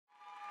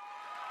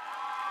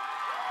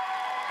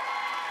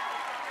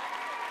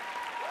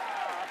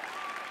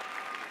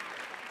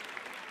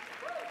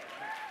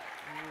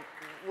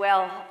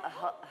Well,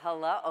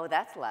 hello. Oh,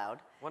 that's loud.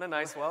 What a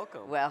nice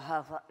welcome.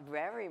 Well,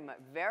 very,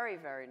 very,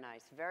 very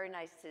nice. Very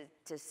nice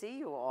to see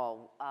you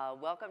all.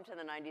 Welcome to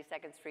the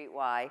 92nd Street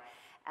Y,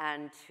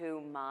 and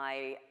to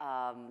my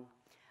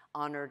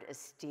honored,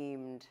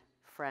 esteemed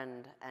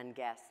friend and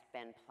guest,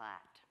 Ben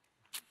Platt.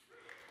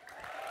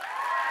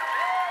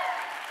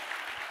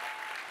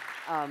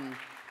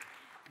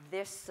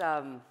 This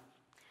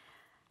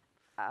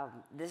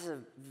is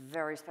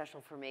very special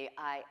for me.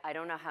 I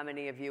don't know how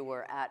many of you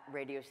were at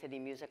Radio City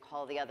Music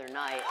Hall the other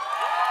night.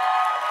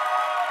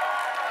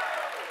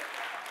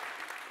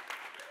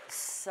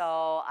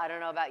 So I don't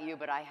know about you,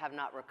 but I have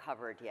not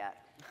recovered yet.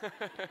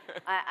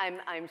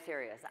 I'm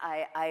serious.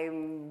 I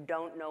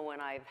don't know when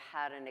I've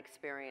had an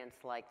experience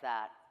like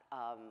that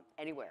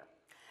anywhere.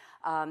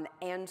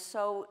 And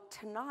so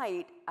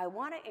tonight, I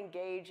want to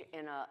engage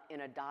in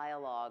a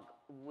dialogue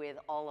with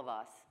all of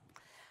us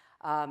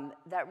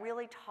that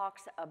really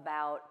talks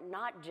about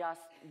not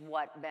just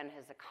what Ben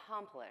has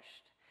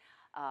accomplished,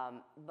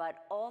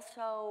 but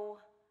also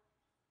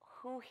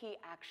who he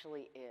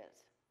actually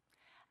is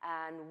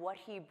and what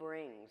he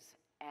brings.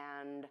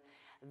 And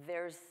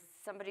there's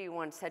somebody who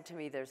once said to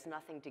me, there's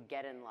nothing to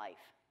get in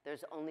life.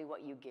 There's only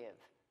what you give.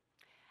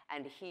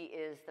 And he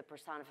is the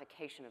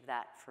personification of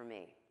that for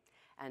me.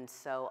 And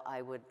so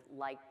I would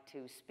like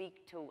to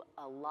speak to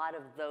a lot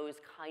of those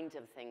kinds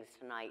of things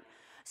tonight.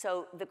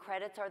 So the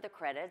credits are the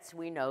credits.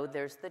 We know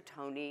there's the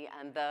Tony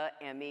and the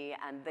Emmy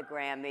and the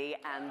Grammy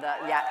and the,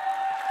 yeah.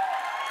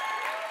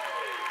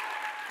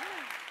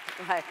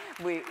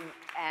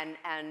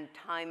 And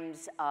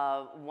Time's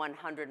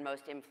 100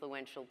 most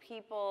influential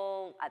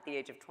people at the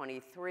age of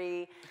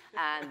 23,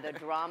 and the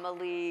Drama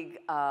League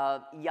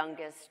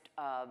youngest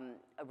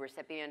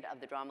recipient of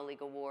the Drama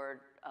League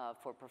Award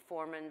for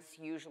performance.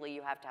 Usually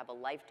you have to have a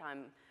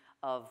lifetime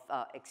of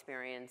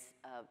experience.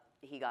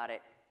 He got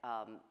it.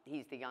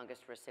 He's the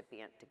youngest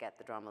recipient to get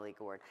the Drama League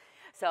Award.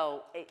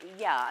 So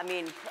yeah, I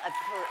mean,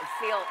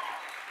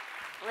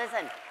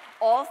 listen.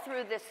 All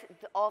through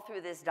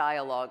this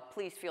dialogue,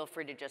 please feel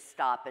free to just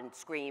stop and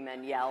scream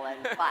and yell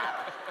and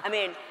clap. I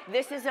mean,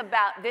 this is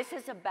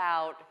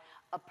about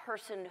a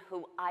person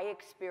who I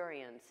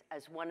experience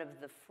as one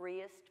of the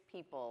freest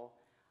people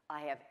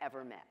I have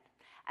ever met.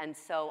 And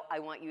so I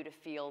want you to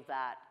feel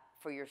that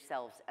for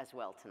yourselves as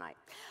well tonight.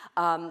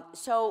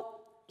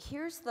 So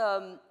here's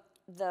the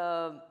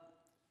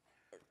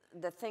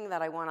thing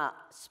that I want to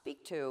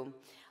speak to.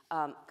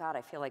 God,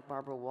 I feel like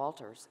Barbara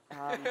Walters.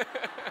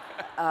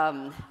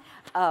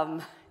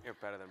 You're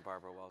better than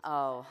Barbara Walters.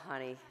 Oh,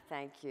 honey,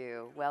 thank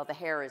you. Well, the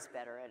hair is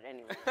better at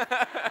any rate.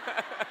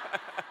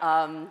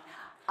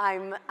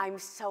 I'm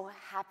so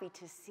happy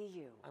to see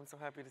you. I'm so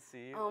happy to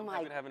see you. Oh, I'm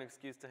happy to have an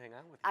excuse to hang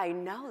out with you. I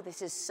know,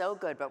 this is so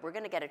good, but we're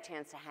going to get a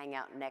chance to hang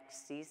out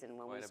next season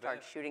when we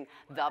start shooting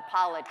The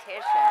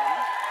Politician.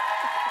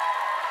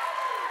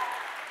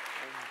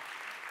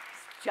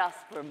 It's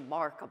just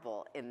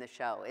remarkable in the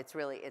show. It's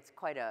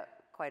quite a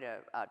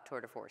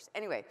tour de force.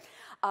 Anyway,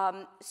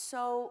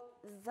 so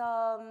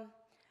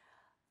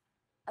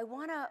I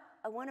want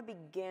to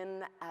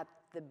begin at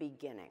the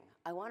beginning.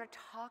 I want to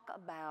talk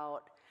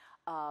about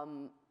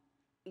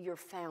your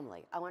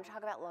family. I want to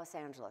talk about Los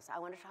Angeles. I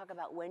want to talk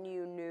about when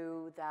you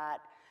knew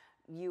that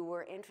you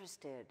were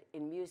interested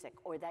in music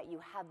or that you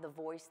had the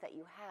voice that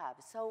you have.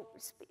 So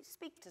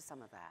speak to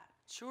some of that.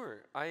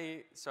 Sure.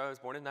 So I was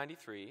born in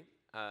 '93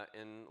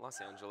 in Los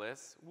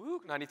Angeles.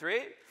 Woo,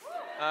 '93.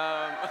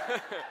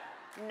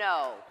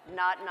 No,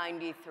 not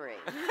 93.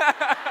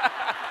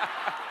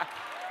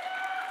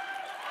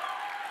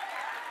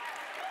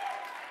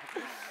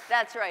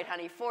 That's right,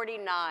 honey,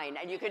 49,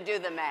 and you can do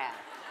the math.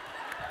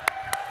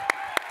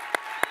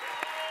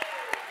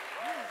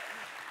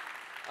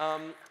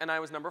 And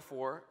I was number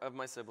 4 of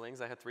my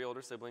siblings. I had 3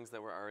 older siblings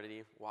that were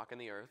already walking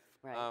the earth.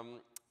 Right.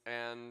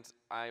 And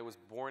I was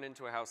born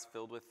into a house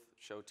filled with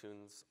show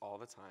tunes all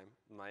the time.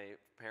 My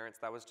parents,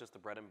 that was just the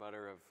bread and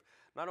butter of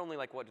not only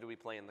like what did we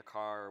play in the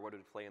car or what did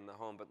we play in the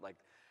home, but like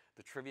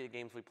the trivia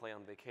games we play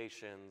on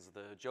vacations,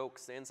 the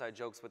jokes, the inside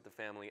jokes with the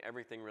family,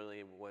 everything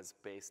really was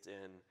based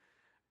in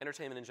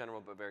entertainment in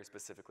general, but very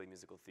specifically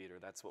musical theater.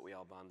 That's what we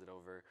all bonded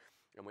over.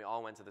 And we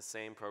all went to the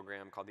same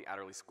program called the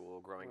Adderley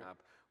School growing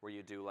up, where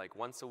you do like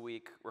once a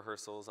week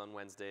rehearsals on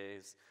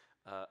Wednesdays.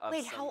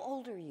 Wait, how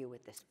old are you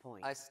at this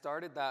point? I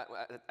started that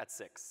at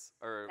 6.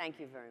 Thank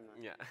you very much.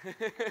 Yeah.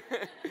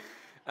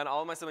 And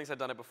all of my siblings had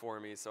done it before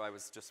me, so I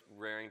was just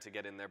raring to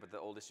get in there, but the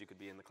oldest you could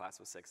be in the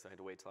class was 6, so I had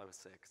to wait till I was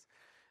 6.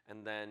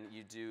 And then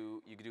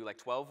you could do like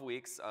 12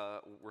 weeks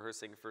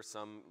rehearsing for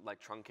some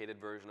like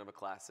truncated version of a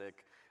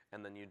classic,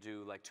 and then you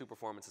do like 2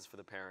 performances for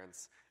the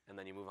parents, and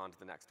then you move on to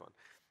the next one.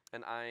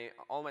 And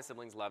all my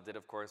siblings loved it,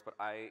 of course, but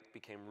I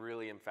became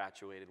really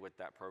infatuated with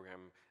that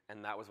program,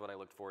 and that was what I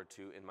looked forward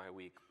to in my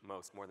week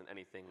more than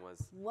anything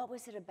was. What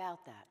was it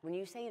about that? When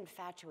you say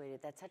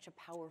infatuated, that's such a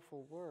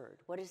powerful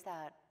word. What is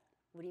that?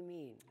 What do you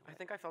mean? I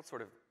think I felt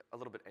sort of a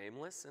little bit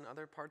aimless in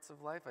other parts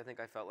of life. I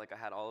think I felt like I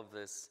had all of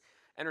this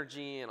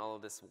energy and all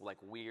of this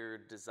like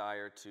weird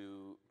desire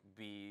to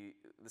be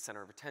the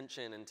center of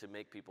attention and to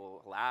make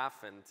people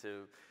laugh and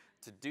to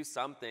do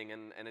something,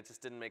 and it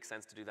just didn't make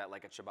sense to do that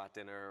like at Shabbat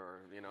dinner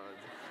or, you know.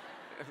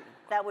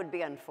 That would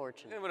be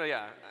unfortunate. But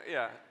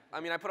yeah. I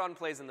mean, I put on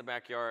plays in the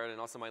backyard, and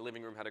also my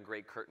living room had a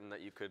great curtain that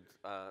you could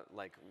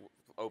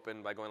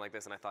open by going like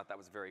this, and I thought that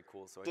was very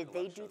cool. So did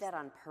they do that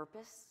on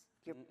purpose?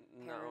 Your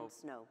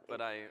parents? No.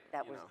 But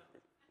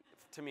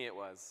to me it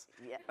was.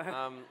 Yeah.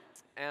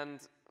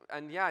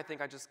 And yeah, I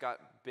think I just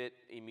got bit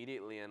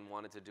immediately and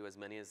wanted to do as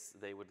many as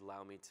they would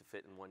allow me to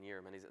fit in 1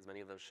 year, as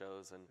many of those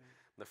shows. And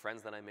the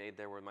friends that I made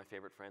there were my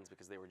favorite friends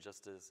because they were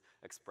just as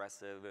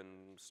expressive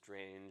and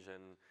strange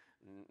and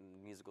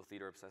musical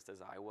theater obsessed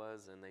as I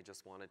was, and they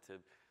just wanted to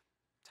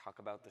talk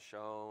about the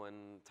show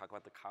and talk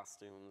about the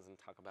costumes and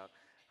talk about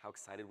how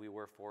excited we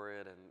were for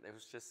it. And it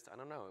was just, I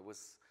don't know, it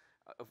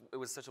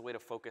was such a way to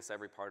focus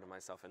every part of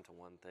myself into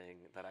one thing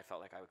that I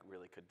felt like I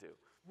really could do.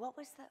 What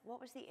was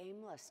the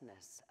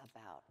aimlessness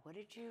about?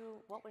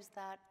 What was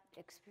that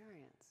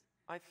experience?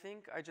 I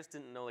think I just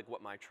didn't know like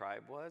what my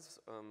tribe was.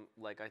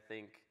 I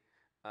think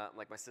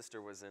like my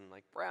sister was in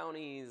like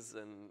brownies,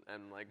 and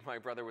like my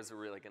brother was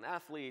really like an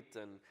athlete,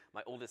 and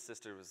my oldest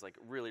sister was like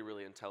really,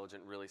 really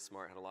intelligent, really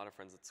smart, had a lot of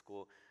friends at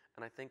school.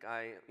 And I think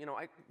I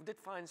did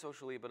fine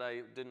socially, but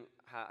I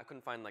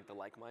couldn't find like the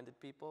like-minded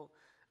people.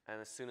 And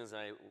as soon as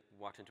I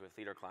walked into a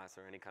theater class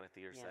or any kind of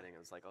theater setting, it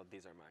was like, oh,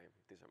 these are my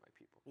people.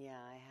 Yeah,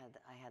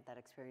 I had that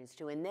experience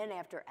too. And then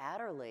after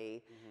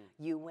Adderley,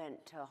 you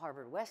went to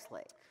Harvard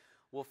Westlake.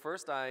 Well,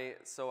 first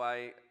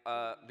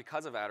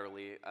because of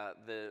Adderley,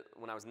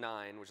 when I was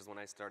 9, which is when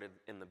I started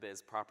in the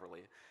biz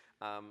properly.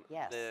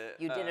 Yes,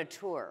 you did a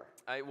tour.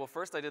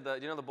 First I did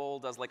the Bowl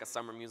does like a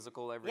summer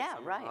musical every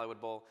summer, right.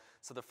 Hollywood Bowl.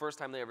 So the first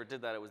time they ever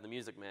did that, it was the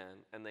Music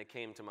Man, and they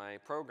came to my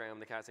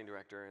program, the casting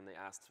director, and they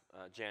asked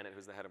Janet,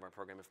 who's the head of our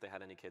program, if they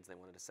had any kids they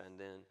wanted to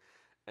send in.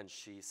 And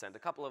she sent a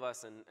couple of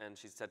us, and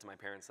she said to my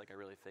parents, like, I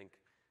really think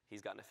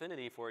he's got an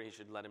affinity for it, he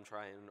should let him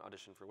try and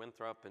audition for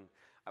Winthrop. And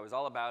I was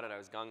all about it, I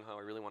was gung-ho,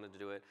 I really wanted to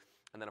do it.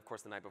 And then of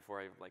course the night before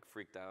I like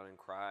freaked out and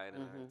cried,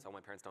 and I told my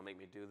parents, don't make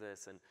me do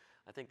this. And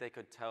I think they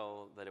could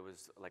tell that it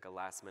was like a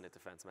last-minute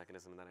defense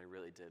mechanism, and that I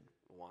really did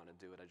want to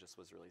do it. I just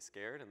was really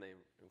scared, and they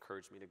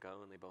encouraged me to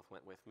go, and they both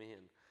went with me.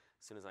 And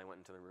as soon as I went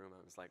into the room,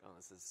 I was like, oh,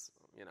 this is,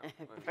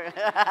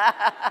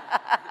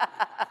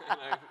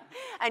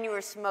 And you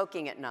were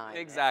smoking at 9.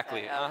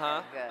 Exactly. Good.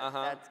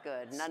 That's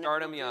good. None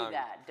Start of 'em you young. do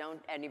that.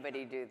 Don't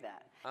anybody do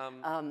that.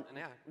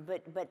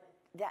 But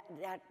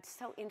that's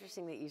so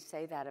interesting that you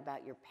say that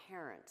about your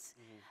parents,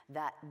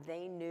 that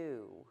they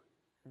knew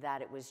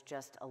that it was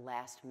just a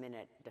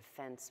last-minute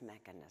defense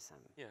mechanism.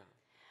 Yeah.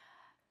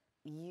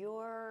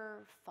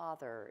 Your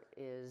father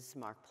is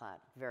Mark Platt,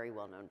 very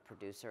well-known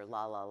producer,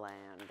 La La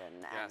Land,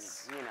 and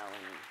Yes.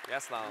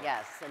 Yes, La La Land.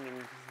 Yes, I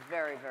mean,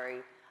 very,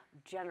 very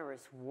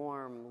generous,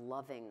 warm,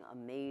 loving,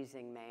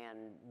 amazing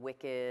man,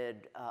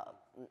 Wicked,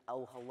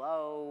 Oh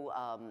Hello.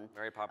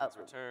 Mary Poppins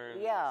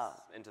Returns. Yeah.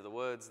 Into the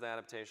Woods, the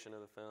adaptation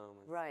of the film.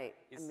 Right.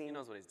 He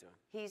knows what he's doing.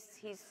 He's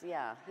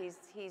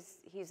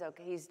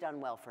okay. He's done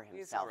well for himself.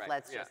 He's all right.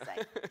 Let's just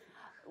say.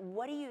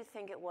 What do you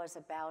think it was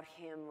about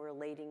him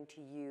relating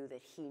to you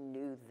that he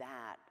knew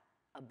that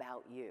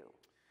about you?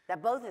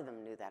 That both of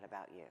them knew that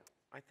about you?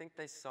 I think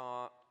they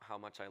saw how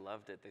much I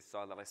loved it. They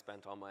saw that I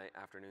spent all my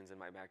afternoons in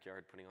my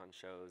backyard putting on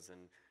shows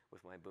and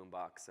with my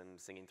boombox and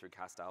singing through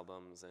cast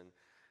albums, and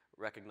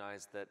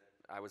recognized that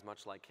I was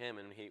much like him.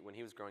 And when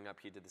he was growing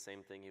up, he did the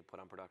same thing. He put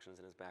on productions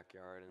in his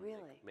backyard and make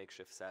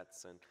makeshift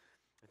sets. And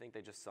I think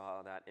they just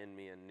saw that in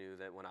me and knew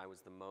that when I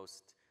was the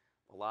most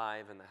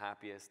alive and the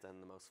happiest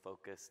and the most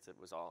focused, it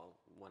was all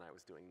when I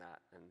was doing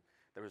that. And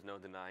there was no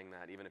denying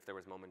that. Even if there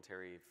was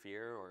momentary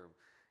fear or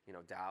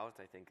doubt,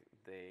 I think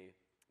they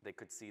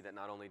could see that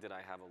not only did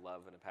I have a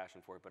love and a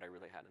passion for it, but I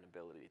really had an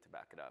ability to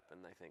back it up.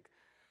 And I think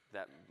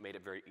that made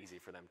it very easy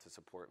for them to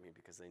support me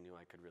because they knew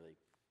I could really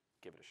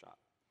give it a shot.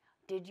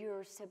 Did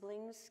your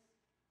siblings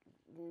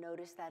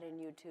notice that in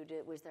you too?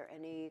 Was there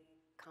any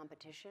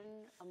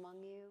competition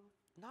among you?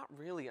 Not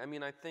really. I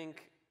mean, I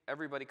think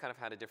everybody kind of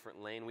had a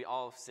different lane. We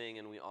all sing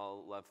and we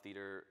all love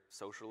theater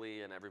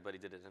socially, and everybody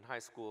did it in high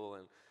school.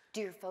 And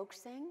do your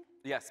folks sing?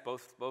 Yes,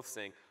 both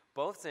sing.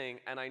 Both sing,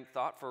 and I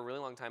thought for a really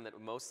long time that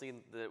mostly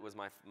that it was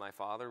my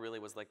father really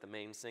was like the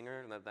main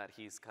singer, and that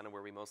he's kind of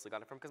where we mostly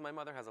got it from, because my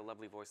mother has a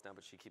lovely voice now,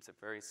 but she keeps it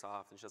very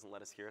soft, and she doesn't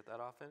let us hear it that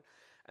often.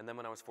 And then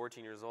when I was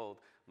 14 years old,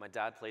 my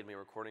dad played me a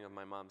recording of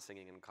my mom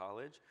singing in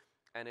college,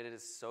 and it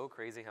is so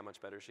crazy how much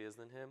better she is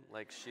than him.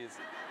 Like, she's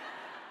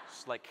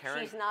like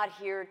Karen. She's not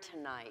here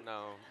tonight.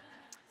 No.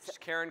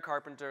 Karen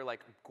Carpenter,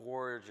 like,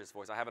 gorgeous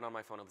voice. I have it on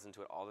my phone. I listen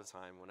to it all the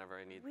time whenever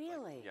I need.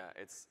 Really?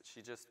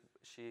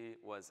 She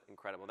was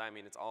incredible. I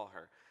mean, it's all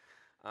her.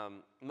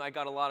 I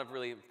got a lot of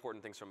really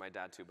important things from my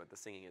dad too, but the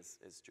singing is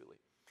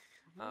Julie.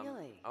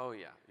 Really? Oh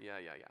yeah.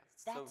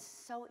 That's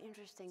so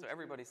interesting. So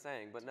everybody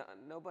sang, but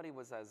nobody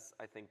was as,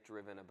 I think,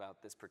 driven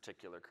about this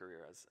particular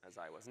career as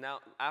I was. Now,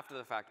 after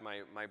the fact,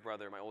 my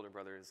older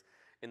brother is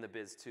in the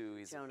biz too.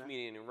 He's a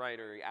comedian and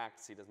writer. He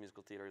acts. He does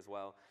musical theater as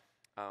well.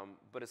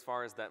 But as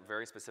far as that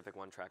very specific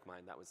one-track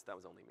mind, that was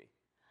only me.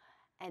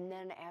 And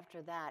then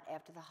after that,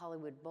 after the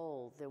Hollywood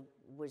Bowl, there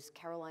was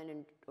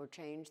Caroline or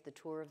Change, the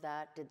tour of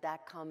that. Did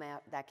that come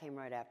out? That came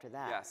right after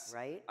that, yes.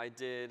 right? I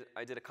did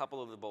a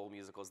couple of the Bowl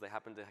musicals. They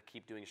happened to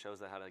keep doing shows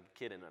that had a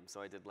kid in them.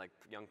 So I did like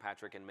Young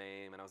Patrick and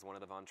Mame, and I was one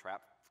of the Von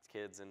Trapp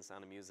kids in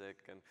Sound of Music.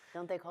 And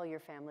don't they call your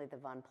family the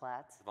Von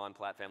Platts? Von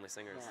Platt Family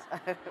Singers.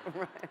 Yeah.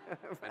 Right.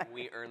 And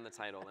we earned the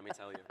title, let me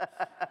tell you.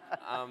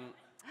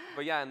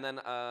 But yeah, and then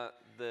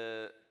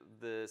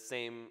the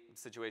same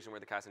situation where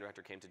the casting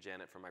director came to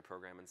Janet from my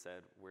program and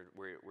said,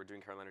 we're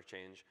doing Carolina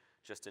Change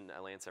just in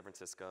LA and San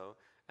Francisco.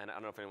 And I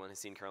don't know if anyone has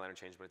seen Carolina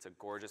Change, but it's a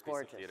gorgeous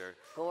piece of theater.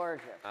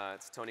 Gorgeous.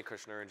 It's Tony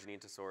Kushner and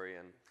Janine Tesori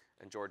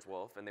and George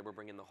Wolfe, and they were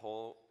bringing the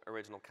whole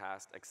original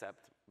cast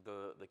except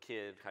the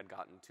kid had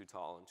gotten too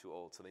tall and too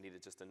old, so they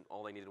needed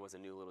all they needed was a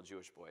new little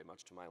Jewish boy,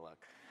 much to my luck.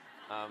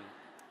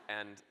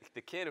 And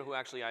the kid who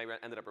actually I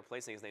ended up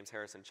replacing, his name's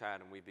Harrison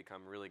Chad, and we've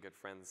become really good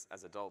friends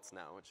as adults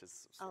now, which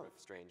is sort of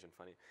strange and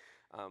funny.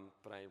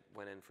 But I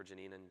went in for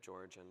Janine and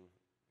George and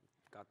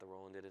got the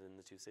role and did it in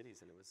the two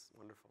cities, and it was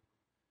wonderful.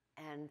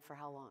 And for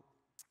how long?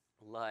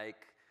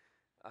 Like,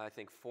 I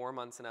think 4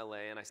 months in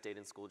LA, and I stayed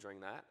in school during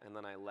that, and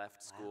then I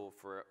left school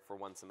for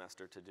 1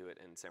 semester to do it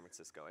in San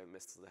Francisco. I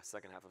missed the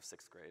second half of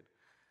 6th grade.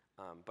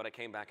 But I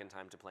came back in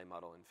time to play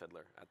Muddle and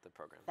Fiddler at the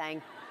program.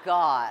 Thank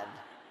God.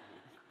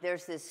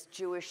 There's this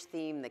Jewish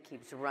theme that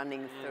keeps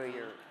running through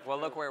your... Well,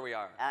 look where we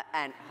are.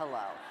 And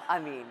hello. I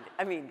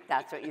mean,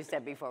 that's what you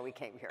said before we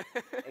came here.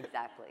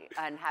 Exactly.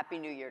 And Happy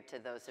New Year to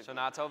those of you.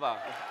 Shana Tova.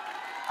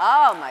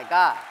 Oh, my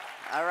God.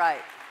 All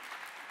right.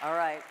 All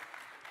right.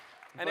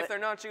 And if they're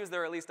not Jews,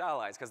 they're at least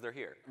allies, because they're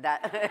here.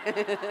 That's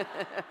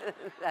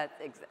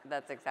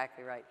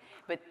exactly right.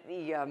 But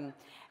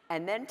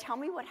and then tell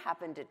me what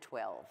happened at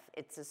 12.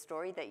 It's a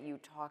story that you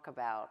talk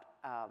about.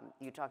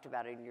 You talked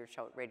about it in your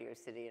show at Radio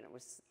City, and it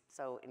was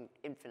so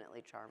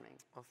infinitely charming.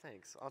 Oh,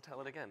 thanks. I'll tell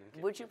it again.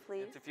 Would you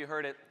please? If you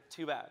heard it,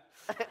 too bad.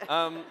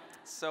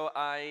 So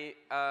I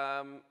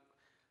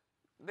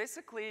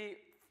basically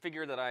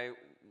figured that I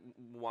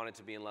wanted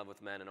to be in love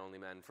with men and only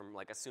men from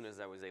like as soon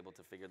as I was able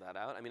to figure that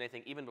out. I mean, I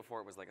think even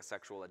before it was like a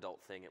sexual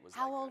adult thing, it was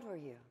How like old were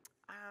you?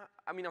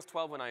 I mean, I was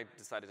 12 when I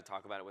decided to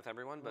talk about it with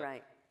everyone, but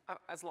right.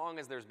 As long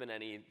as there's been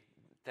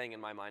anything in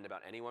my mind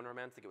about anyone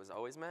romantic, it was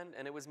always men,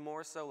 and it was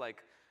more so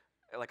like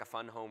a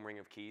fun home ring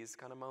of keys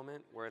kind of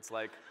moment, where it's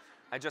like,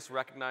 I just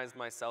recognized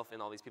myself in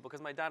all these people,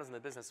 because my dad was in the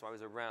business, so I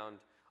was around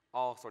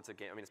all sorts of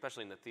I mean,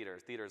 especially in the theater.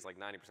 Theater's like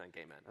 90%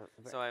 gay men. Right.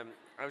 So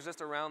I was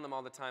just around them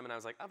all the time, and I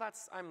was like, oh,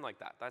 I'm like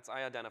that.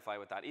 I identify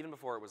with that, even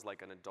before it was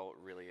like an adult,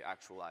 really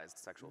actualized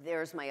sexual.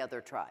 There's my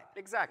other tribe.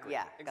 Exactly.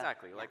 Yeah.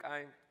 Exactly. Yeah.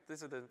 Like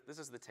this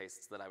is the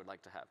tastes that I would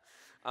like to have.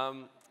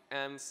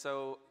 And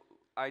so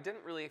I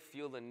didn't really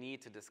feel the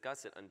need to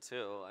discuss it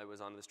until I was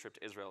on this trip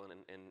to Israel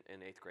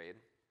in 8th grade.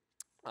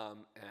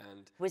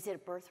 And was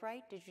it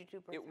Birthright? Did you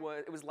do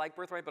Birthright? It was like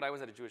Birthright, but I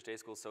was at a Jewish day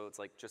school, so it's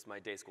like just my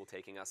day school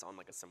taking us on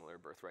like a similar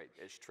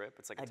Birthright-ish trip.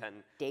 It's like a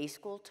 10. Day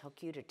school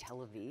took you to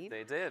Tel Aviv?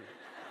 They did.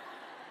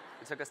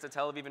 They took us to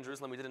Tel Aviv and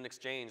Jerusalem. We did an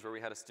exchange where we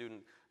had a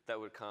student that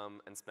would come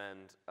and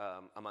spend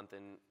a month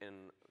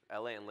in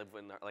LA and live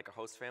with like a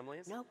host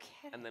families. No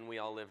kidding. And then we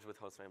all lived with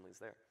host families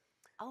there.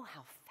 Oh,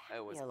 how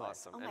fabulous. It was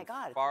awesome. Oh my and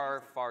God.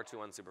 Far too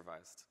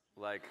unsupervised.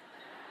 Like,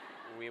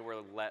 we were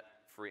let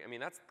free. I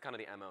mean, that's kind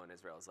of the MO in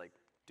Israel. It's like,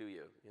 do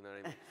you? You know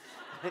what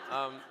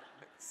I mean?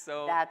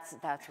 So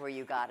that's where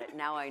you got it.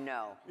 Now I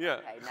know. Yeah.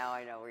 Okay, now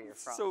I know where you're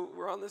from. So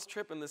we're on this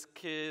trip, and this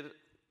kid,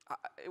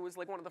 it was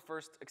like one of the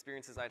first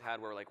experiences I'd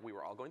had where like we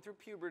were all going through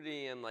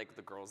puberty, and like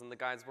the girls and the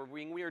guys were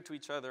being weird to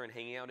each other and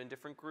hanging out in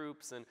different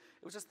groups, and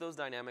it was just those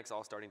dynamics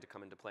all starting to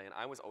come into play. And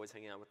I was always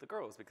hanging out with the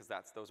girls because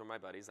those were my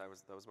buddies.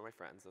 Those were my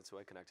friends. That's who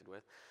I connected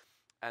with.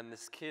 And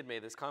this kid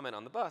made this comment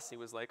on the bus. He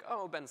was like,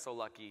 oh, Ben's so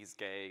lucky, he's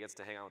gay, he gets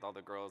to hang out with all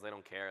the girls, they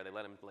don't care, they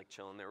let him like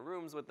chill in their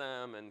rooms with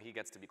them, and he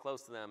gets to be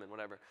close to them and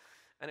whatever.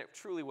 And it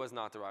truly was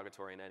not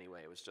derogatory in any way.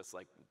 It was just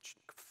like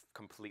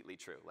completely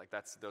true. Like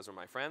those were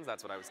my friends,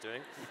 that's what I was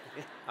doing.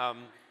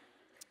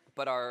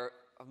 But our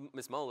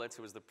Miss Molitz,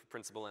 who was the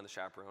principal and the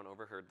chaperone,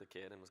 overheard the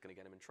kid and was gonna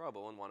get him in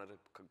trouble and wanted to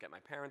get my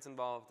parents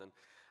involved. And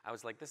I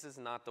was like, this is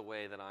not the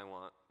way that I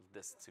want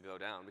this to go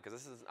down, because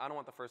I don't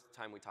want the first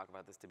time we talk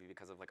about this to be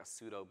because of like a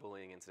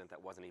pseudo-bullying incident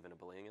that wasn't even a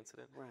bullying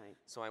incident. Right.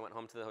 So I went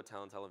home to the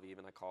hotel in Tel Aviv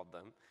and I called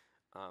them,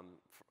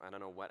 I don't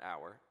know what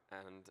hour,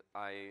 and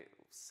I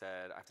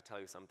said, I have to tell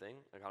you something.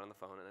 I got on the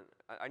phone,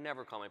 and I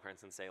never call my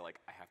parents and say like,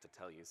 I have to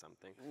tell you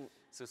something.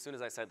 So as soon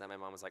as I said that, my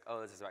mom was like,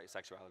 oh, this is about your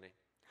sexuality.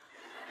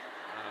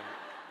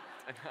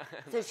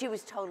 So she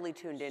was totally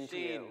tuned into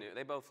you. She knew.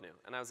 They both knew.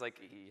 And I was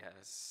like,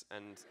 yes.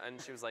 And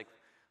she was like,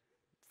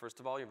 first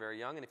of all, you're very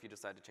young, and if you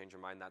decide to change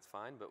your mind, that's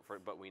fine.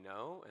 But we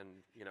know, and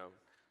you know,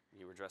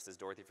 you were dressed as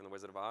Dorothy from The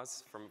Wizard of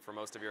Oz for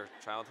most of your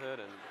childhood,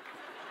 and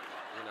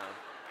you know.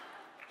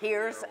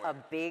 Here's a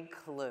big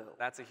clue.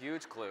 That's a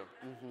huge clue.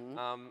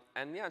 Mm-hmm.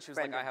 And yeah, she was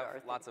Friend like, I have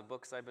Dorothy. lots of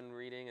books I've been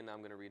reading, and now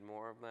I'm going to read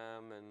more of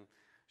them. And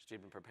she'd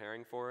been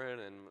preparing for it,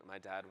 and my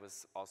dad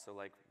was also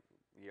like,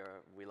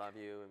 we love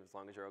you, and as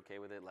long as you're okay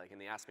with it. Like, and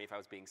they asked me if I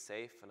was being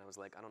safe, and I was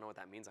like, I don't know what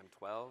that means. I'm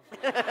 12.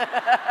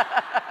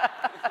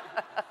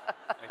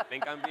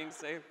 think I'm being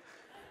safe.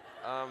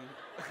 Oh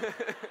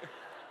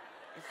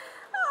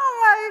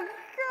my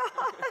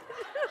God.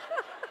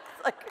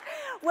 It's like,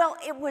 well,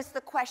 it was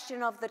the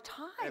question of the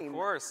time. Of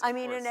course. I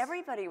mean, and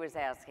everybody was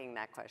asking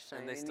that question.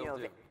 And they still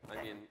do.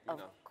 I mean, you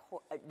know.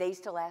 They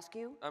still ask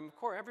you? Of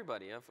course,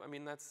 everybody. I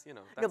mean, that's, you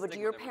know. No, but do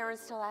your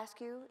parents still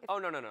ask you? Oh,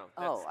 no, no, no.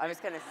 Oh, I was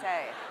going to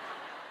say.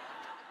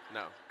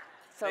 No.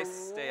 So they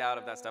stay out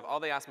of that stuff. All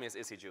they ask me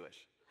is he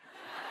Jewish?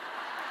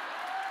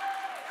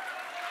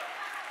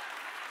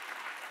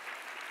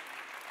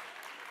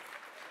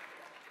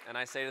 And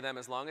I say to them,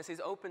 as long as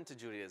he's open to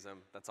Judaism,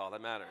 that's all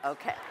that matters.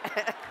 Okay.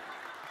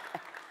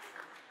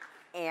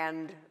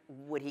 And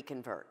would he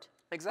convert?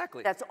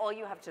 Exactly. That's all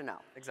you have to know.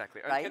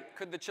 Exactly. Right?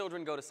 Could the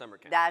children go to summer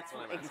camp? That's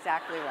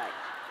exactly right.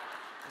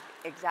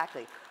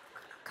 Exactly.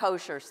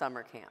 Kosher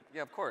summer camp.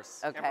 Yeah, of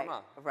course. Okay.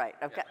 Camp Right.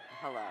 Okay. Yeah.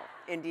 Hello.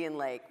 Indian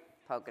Lake,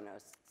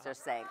 Poconos.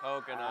 Just saying.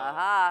 Poconos.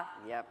 Aha.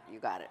 Yep, you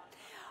got it.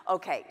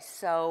 Okay,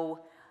 so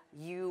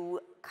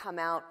you come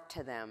out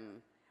to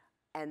them,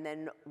 and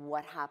then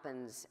what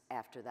happens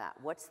after that?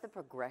 What's the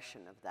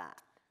progression of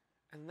that?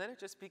 And then it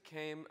just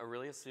became a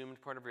really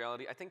assumed part of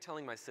reality. I think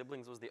telling my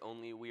siblings was the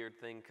only weird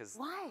thing, because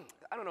Why?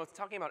 I don't know. It's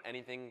talking about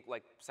anything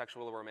like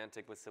sexual or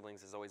romantic with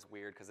siblings is always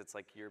weird, because it's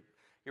like your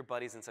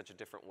buddies in such a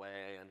different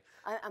way. And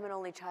I'm an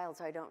only child,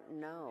 so I don't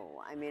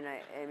know. I mean,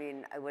 I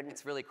wouldn't.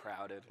 it's really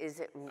crowded. Is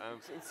it?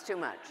 It's too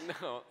much.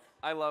 No,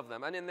 I love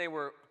them. I mean,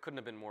 couldn't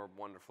have been more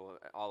wonderful,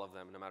 all of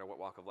them, no matter what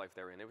walk of life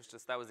they're in. It was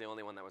just, that was the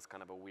only one that was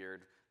kind of a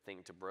weird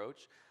thing to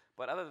broach.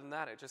 But other than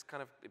that, it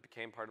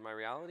became part of my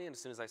reality. And as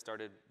soon as I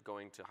started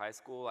going to high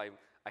school, I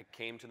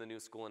came to the new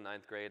school in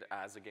 9th grade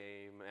as a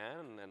gay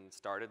man and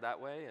started that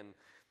way and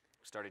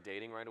started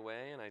dating right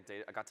away. And I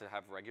got to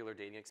have regular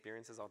dating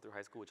experiences all through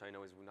high school, which I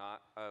know is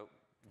not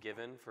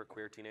given for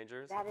queer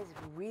teenagers. That is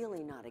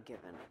really not a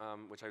given.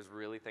 Which I was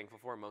really thankful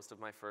for. Most of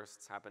my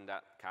firsts happened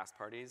at cast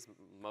parties,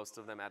 most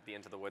of them at the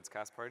Into the Woods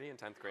cast party in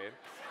 10th grade.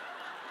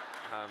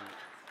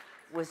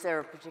 Was there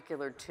a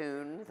particular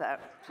tune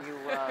that you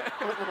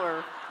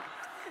were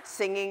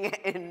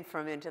singing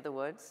from Into the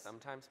Woods?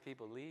 Sometimes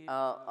people leave.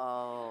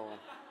 Oh.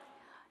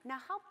 Now,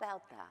 how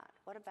about that?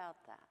 What about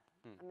that?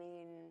 I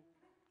mean,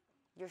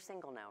 you're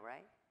single now,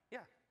 right? Yeah.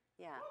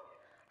 Yeah.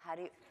 How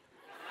do you...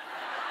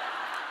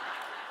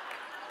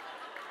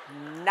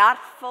 Not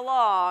for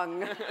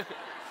long.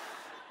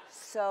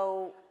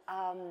 So,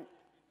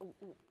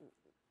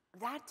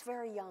 that's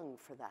very young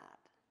for that,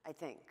 I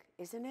think,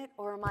 isn't it?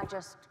 Or am I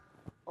just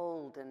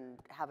old and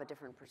have a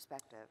different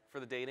perspective? For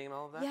the dating and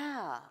all of that?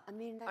 Yeah, I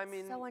mean,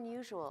 that's so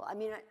unusual. I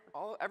mean,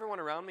 everyone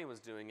around me was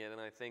doing it,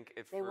 and I think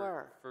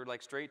for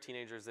like straight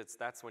teenagers,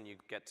 that's when you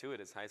get to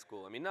it, is high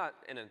school. I mean, not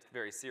in a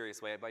very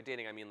serious way. By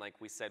dating, I mean like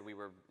we said we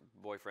were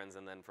boyfriends,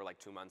 and then for like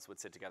 2 months would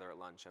sit together at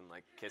lunch and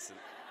like kiss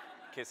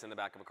in the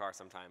back of a car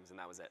sometimes, and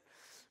that was it.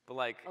 But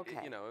like,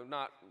 you know,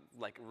 not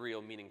like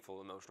real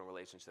meaningful emotional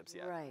relationships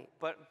yet. Right.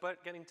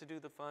 But getting to do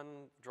the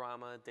fun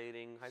drama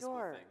dating high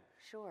school thing.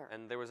 Sure.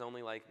 And there was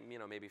only like, you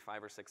know, maybe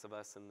 5 or 6 of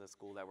us in the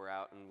school that were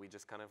out, and we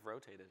just kind of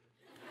rotated.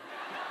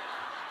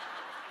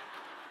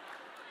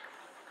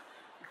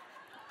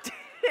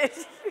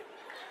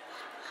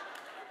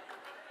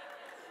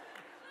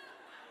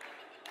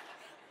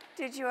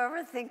 Did you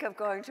ever think of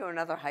going to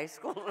another high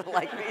school to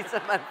like meet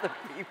some other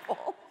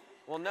people?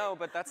 Well, no,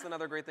 but that's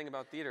another great thing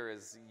about theater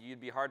is you'd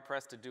be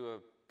hard-pressed to do a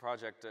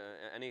project of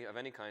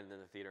any kind in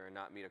the theater and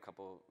not meet a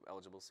couple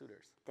eligible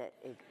suitors.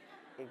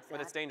 Exactly.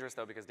 But it's dangerous,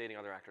 though, because dating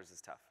other actors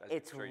is tough.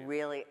 It's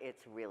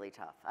really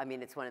tough. I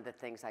mean, it's one of the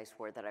things I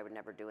swore that I would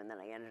never do, and then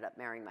I ended up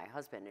marrying my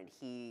husband, and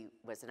he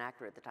was an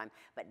actor at the time.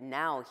 But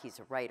now he's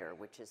a writer,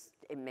 which is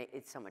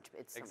it's so much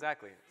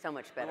so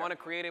much better. We want a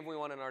creative, we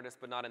want an artist,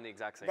 but not in the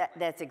exact same.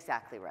 That's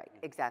exactly right.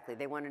 Exactly.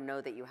 They want to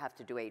know that you have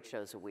to do 8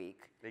 shows a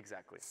week.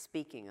 Exactly.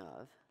 Speaking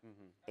of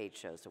 8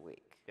 shows a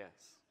week. Yes.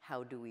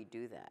 How do we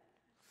do that?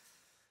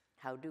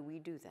 How do we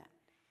do that?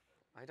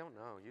 I don't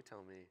know. You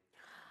tell me.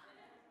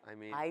 I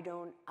mean, I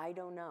don't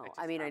know.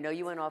 I mean, I know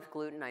you went off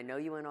gluten. I know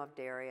you went off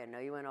dairy. I know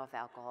you went off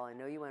alcohol. I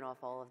know you went off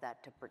all of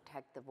that to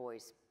protect the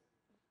voice.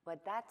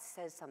 But that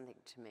says something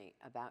to me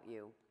about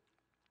you,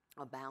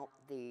 about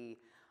the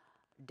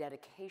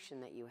dedication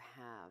that you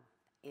have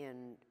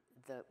in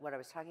what I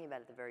was talking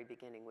about at the very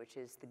beginning, which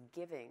is the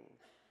giving,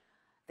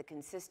 the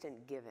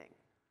consistent giving,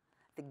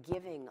 the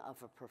giving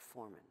of a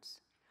performance.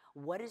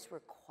 What is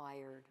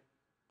required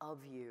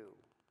of you?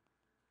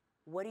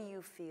 What do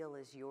you feel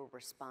is your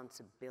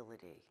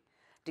responsibility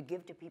to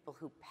give to people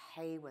who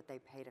pay what they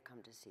pay to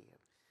come to see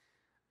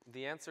you?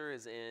 The answer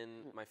is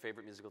in my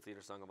favorite musical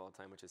theater song of all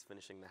time, which is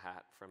Finishing the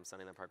Hat from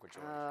Sunny in the Park with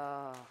George.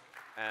 Oh.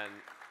 And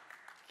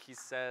he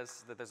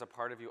says that there's a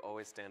part of you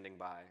always standing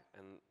by.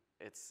 And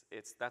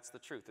that's the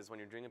truth, is when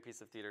you're doing a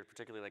piece of theater,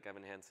 particularly like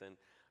Evan Hansen,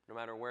 no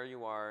matter where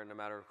you are, no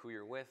matter who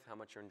you're with, how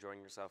much you're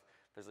enjoying yourself,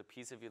 there's a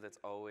piece of you that's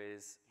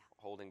always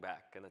holding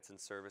back, and it's in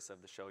service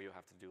of the show you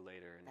have to do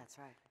later. And that's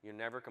right. You're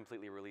never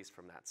completely released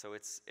from that. So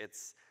it's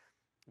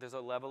there's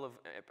a level of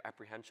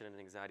apprehension and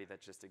anxiety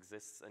that just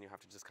exists, and you have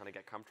to just kind of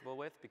get comfortable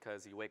with,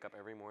 because you wake up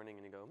every morning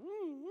and you go,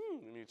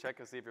 and you check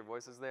and see if your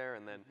voice is there,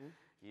 and then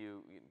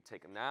you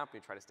take a nap, you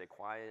try to stay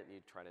quiet, you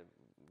try to,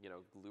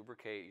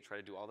 lubricate, you try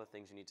to do all the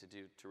things you need to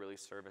do to really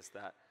service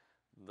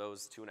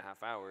those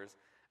 2.5 hours.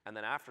 And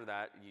then after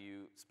that,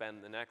 you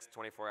spend the next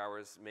 24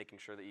 hours making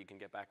sure that you can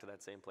get back to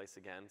that same place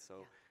again.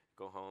 So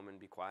go home and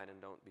be quiet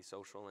and don't be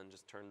social, and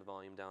just turn the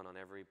volume down on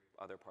every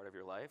other part of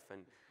your life,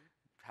 and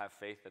have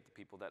faith that the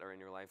people that are in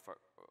your life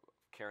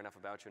care enough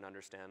about you and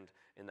understand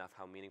enough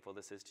how meaningful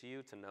this is to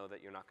you to know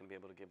that you're not going to be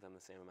able to give them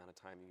the same amount of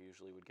time you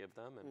usually would give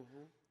them, and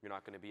you're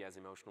not going to be as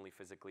emotionally,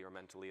 physically, or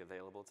mentally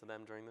available to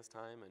them during this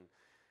time.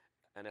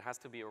 And it has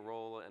to be a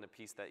role and a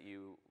piece that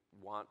you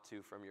want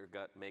to, from your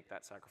gut, make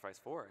that sacrifice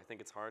for. I think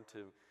it's hard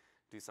to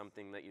do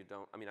something that you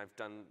don't. I mean, I've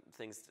done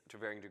things to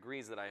varying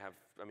degrees that I've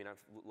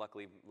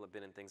luckily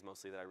been in things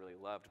mostly that I really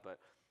loved, but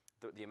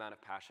the amount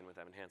of passion with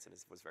Evan Hansen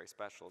was very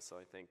special. So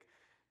I think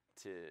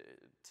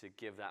to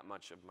give that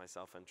much of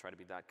myself and try to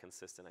be that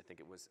consistent, I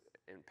think it was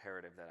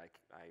imperative that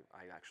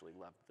I actually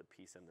loved the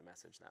piece and the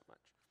message that much.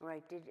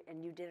 Right,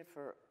 and you did it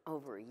for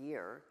over a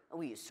year.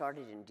 Oh, you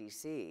started in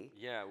D.C.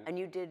 Yeah. And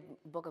you did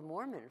Book of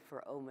Mormon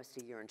for almost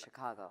a year in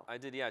Chicago. I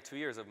did, 2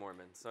 years of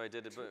Mormon. So I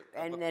did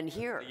then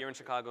here. A year in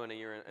Chicago and a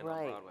year on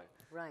Broadway.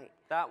 Right.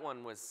 That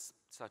one was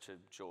such a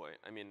joy.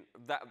 I mean,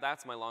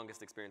 that's my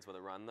longest experience with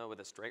a run, though, with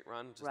a straight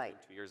run, just doing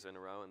 2 years in a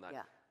row, and I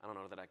don't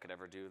know that I could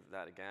ever do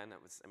that again.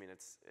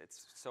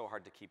 It's so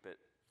hard to keep it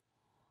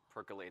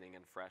percolating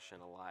and fresh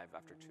and alive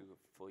after 2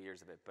 full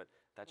years of it. But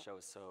that show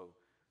is so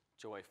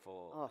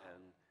joyful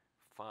and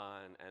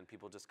fun, and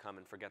people just come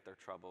and forget their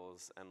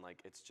troubles, and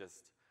it's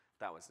just,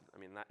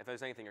 if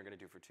there's anything you're going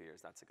to do for 2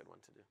 years, that's a good one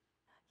to do.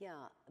 Yeah,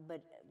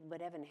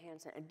 but Evan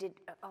Hansen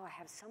I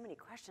have so many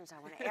questions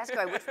I want to ask you.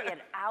 I wish we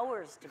had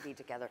hours to be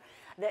together.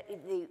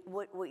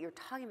 What you're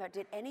talking about,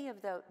 did any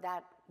of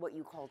that what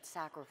you called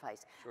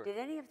sacrifice, did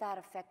any of that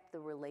affect the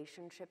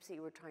relationships that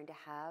you were trying to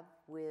have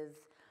with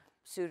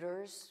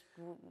suitors?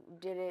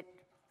 Did it?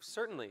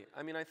 Certainly.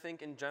 I mean, I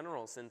think in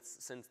general, since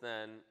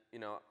then,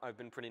 I've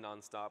been pretty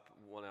nonstop.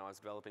 When I was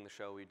developing the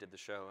show, we did the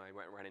show. I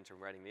went right into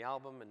writing the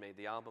album and made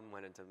the album,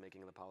 went into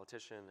making The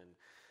Politician, and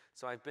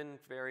so I've been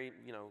very,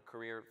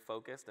 career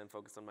focused and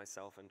focused on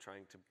myself and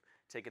trying to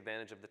take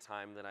advantage of the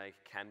time that I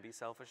can be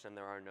selfish, and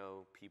there are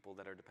no people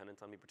that are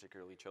dependent on me,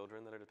 particularly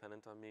children that are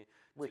dependent on me.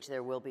 Which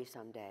there will be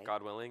someday.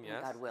 God willing,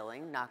 yes. God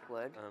willing, knock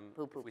wood.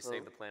 If we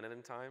save the planet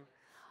in time.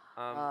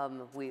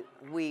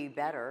 We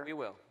better. We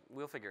will.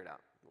 We'll figure it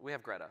out. We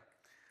have Greta.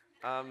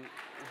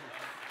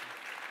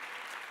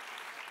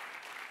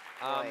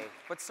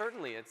 But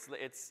certainly,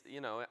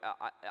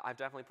 I've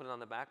definitely put it on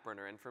the back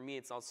burner. And for me,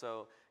 it's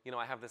also,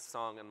 I have this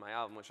song on my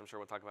album, which I'm sure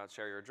we'll talk about,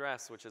 Share Your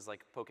Address, which is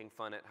poking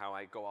fun at how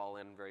I go all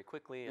in very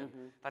quickly. And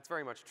that's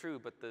very much true.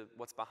 But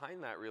what's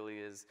behind that really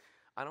is,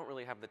 I don't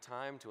really have the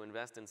time to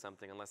invest in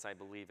something unless I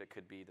believe it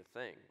could be the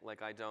thing.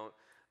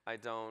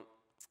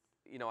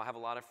 I have a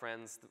lot of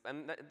friends,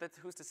 and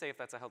who's to say if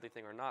that's a healthy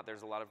thing or not?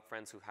 There's a lot of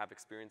friends who have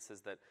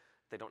experiences that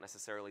they don't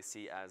necessarily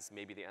see as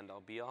maybe the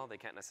end-all be-all. They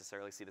can't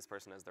necessarily see this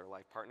person as their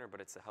life partner,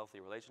 but it's a healthy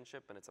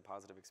relationship and it's a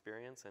positive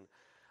experience. And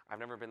I've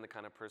never been the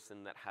kind of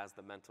person that has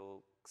the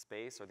mental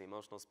space or the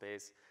emotional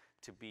space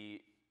to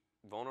be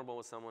vulnerable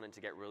with someone and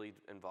to get really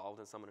involved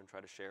in someone and try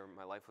to share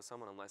my life with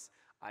someone unless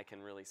I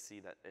can really see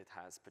that it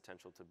has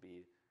potential to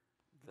be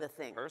the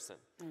thing. Person.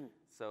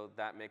 So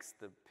that makes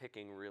the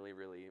picking really,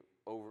 really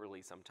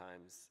overly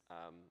sometimes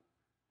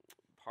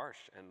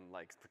harsh and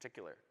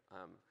particular.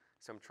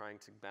 So I'm trying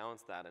to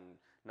balance that and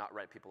not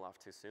write people off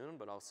too soon,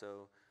 but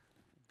also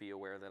be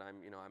aware that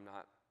I'm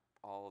not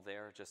all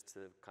there just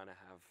to kind of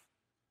have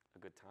a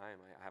good time.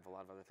 I have a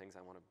lot of other things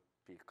I want to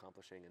be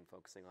accomplishing and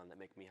focusing on that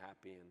make me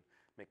happy and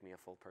make me a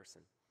full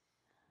person.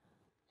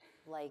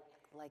 Like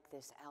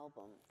this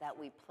album that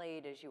we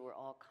played as you were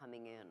all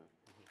coming in.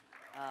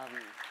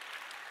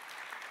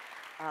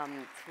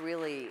 It's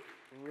really,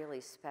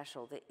 really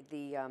special.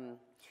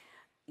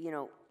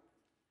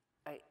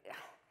 I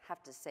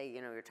have to say,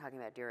 you're talking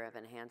about Dear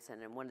Evan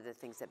Hansen, and one of the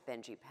things that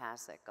Benji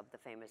Pasek, of the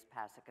famous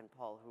Pasek and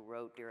Paul, who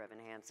wrote Dear Evan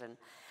Hansen,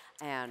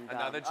 and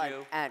another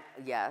Jew.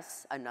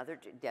 Yes,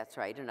 that's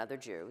right, another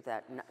Jew.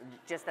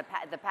 Just the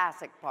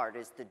Pasek part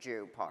is the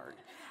Jew part,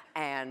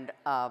 and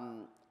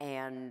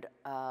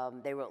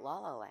they wrote La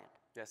La Land.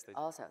 Yes, they did.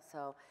 Also,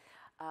 so.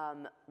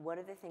 One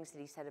of the things that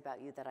he said about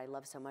you that I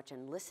love so much,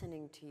 and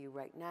listening to you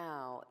right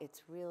now,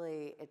 it's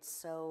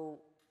so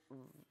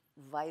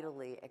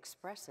vitally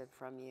expressive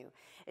from you,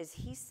 is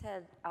he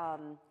said,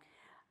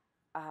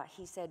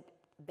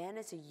 Ben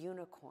is a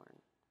unicorn.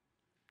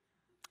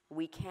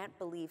 We can't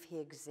believe he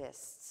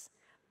exists,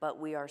 but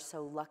we are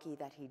so lucky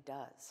that he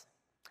does.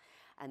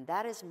 And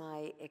that is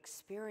my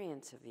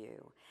experience of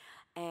you.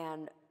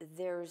 And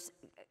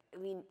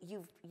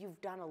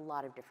you've done a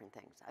lot of different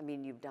things.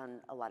 You've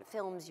done a lot of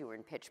films. You were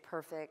in Pitch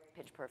Perfect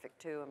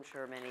 2. I'm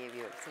sure many of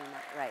you have seen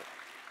that, right?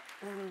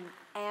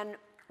 And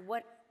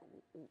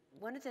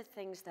one of the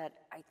things that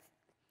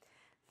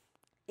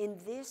in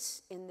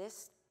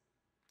this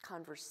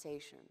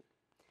conversation,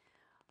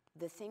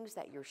 the things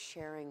that you're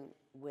sharing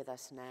with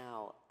us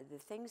now, the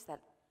things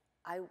that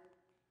I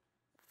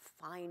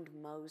find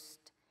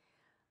most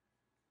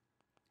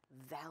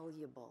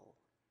valuable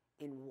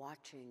in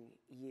watching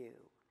you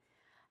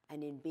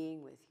and in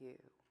being with you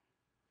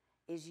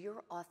is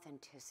your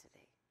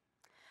authenticity.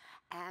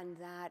 And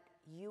that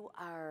you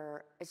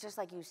are, it's just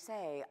like you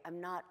say, I'm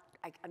not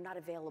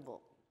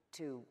available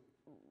to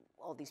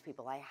all these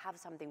people. I have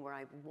something where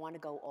I want to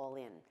go all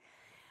in.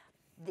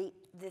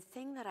 The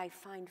thing that I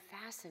find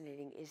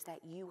fascinating is that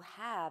you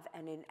have,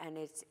 and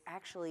it's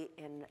actually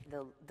in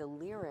the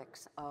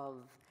lyrics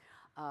of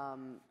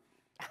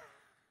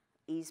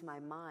Ease My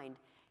Mind.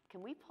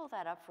 Can we pull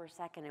that up for a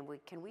second, and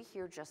can we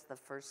hear just the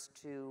first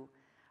two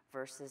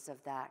verses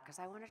of that? Because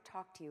I want to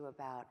talk to you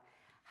about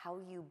how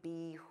you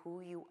be who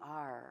you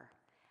are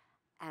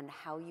and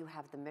how you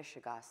have the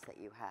mishigas that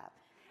you have.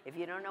 If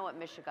you don't know what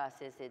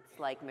mishigas is, it's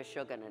like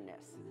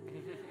mishugananess.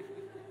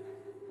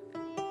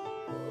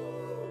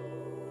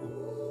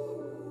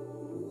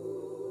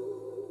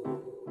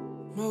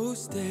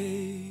 Most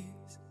days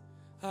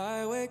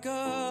I wake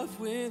up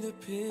with a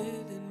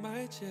pit in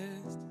my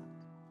chest.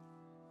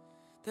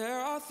 There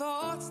are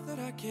thoughts that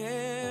I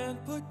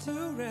can't put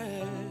to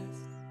rest.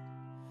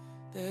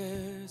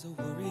 There's a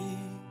worry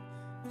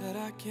that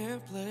I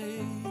can't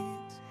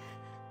place.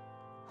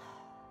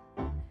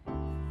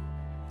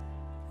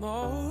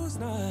 Most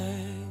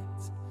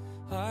nights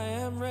I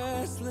am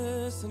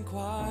restless and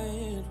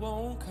quiet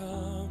won't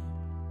come.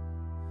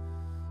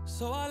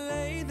 So I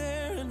lay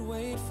there and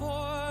wait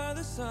for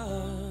the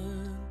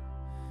sun.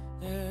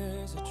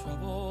 There's a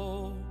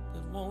trouble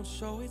that won't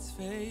show its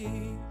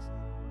face.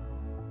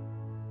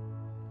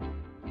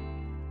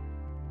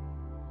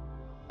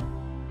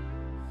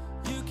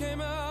 You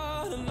came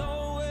out of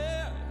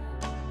nowhere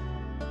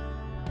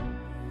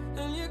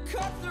and you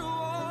cut through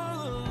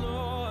all the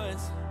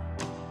noise.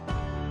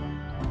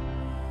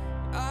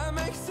 I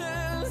make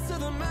sense of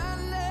the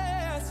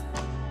madness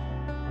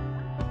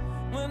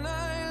when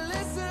I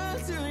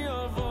listen to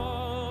your voice.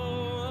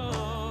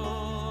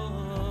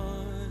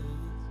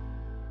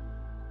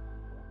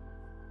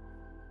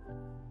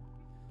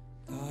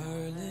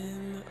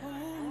 Darling,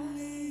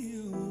 only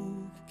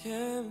you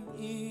can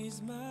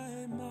ease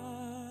my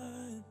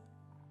mind.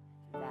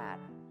 That.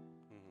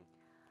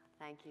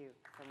 Thank you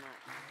so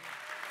much.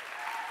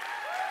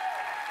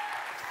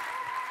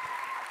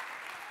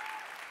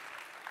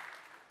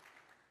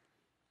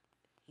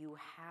 You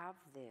have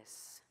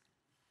this,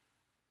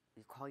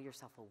 you call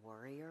yourself a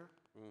warrior.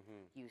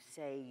 You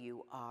say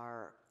you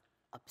are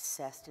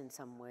obsessed in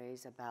some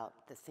ways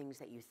about the things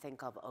that you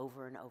think of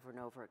over and over and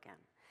over again.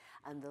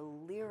 And the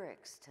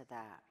lyrics to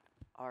that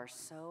are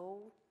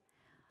so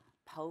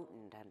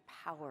potent and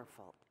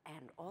powerful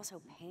and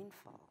also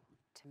painful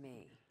to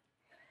me,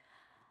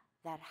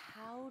 that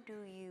how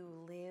do you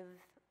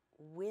live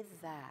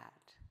with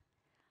that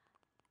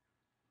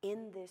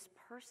in this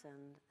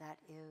person that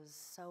is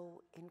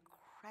so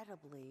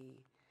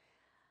incredibly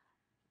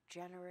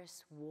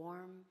generous,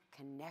 warm,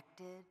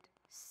 connected,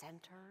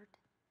 centered,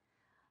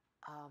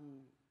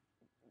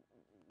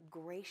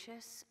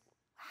 gracious?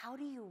 How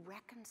do you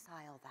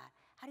reconcile that?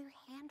 How do you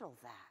handle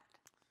that?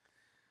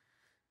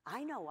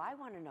 I know I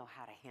want to know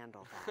how to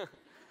handle that.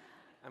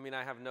 I mean,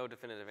 I have no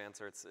definitive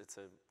answer. It's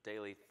a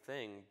daily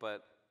thing,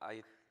 but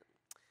I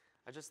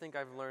just think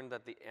I've learned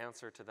that the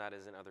answer to that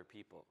is in other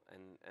people,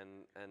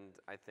 and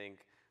I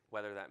think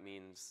whether that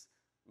means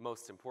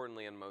most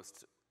importantly and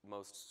most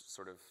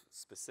sort of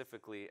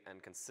specifically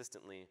and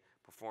consistently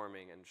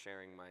performing and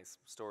sharing my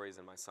stories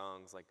and my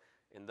songs, like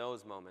in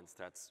those moments,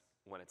 that's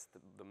when it's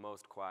the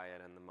most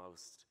quiet and the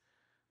most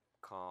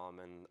calm,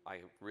 and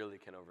I really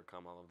can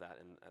overcome all of that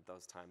at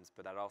those times.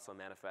 But that also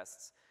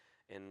manifests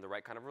in the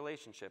right kind of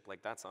relationship,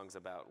 like that song's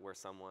about, where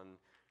someone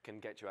can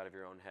get you out of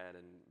your own head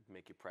and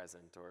make you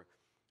present, or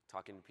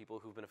talking to people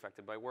who've been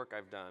affected by work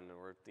I've done,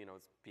 or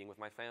being with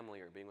my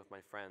family or being with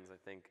my friends. I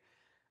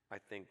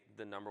think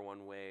the number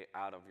one way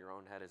out of your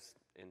own head is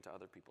into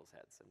other people's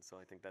heads, and so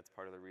I think that's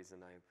part of the reason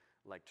I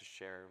like to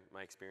share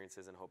my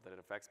experiences and hope that it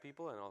affects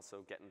people, and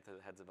also get into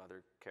the heads of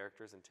other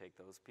characters and take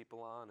those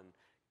people on and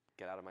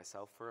get out of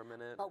myself for a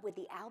minute. But with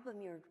the album,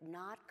 you're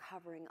not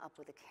covering up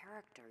with a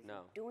character.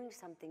 You're doing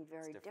something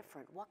very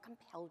different. What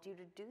compelled you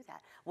to do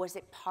that? Was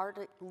it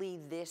partly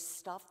this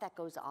stuff that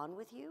goes on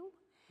with you?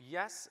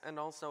 Yes, and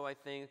also I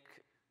think,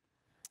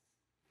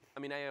 I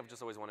mean, A, I've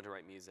just always wanted to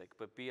write music,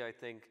 but B, I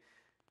think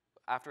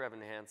after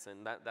Evan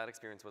Hansen, that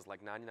experience was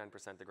like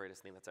 99% the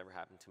greatest thing that's ever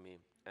happened to me,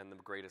 and the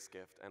greatest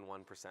gift, and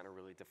 1% a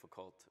really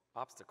difficult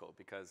obstacle,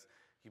 because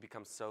you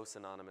become so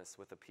synonymous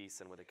with a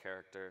piece and with a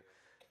character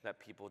that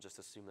people just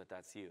assume that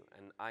that's you.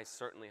 And I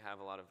certainly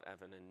have a lot of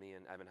Evan in me,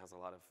 and Evan has a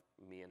lot of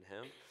me in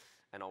him,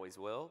 and always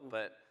will,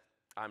 but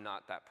I'm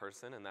not that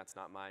person, and that's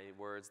not my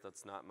words,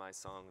 that's not my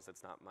songs,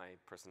 that's not my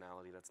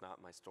personality, that's not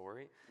my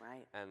story.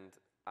 Right. And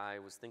I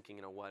was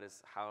thinking,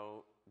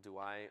 how do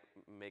I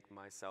make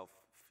myself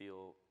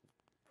feel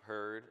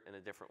heard in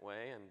a different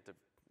way and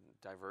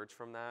diverge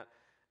from that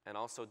and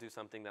also do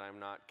something that I'm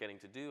not getting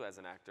to do as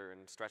an actor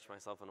and stretch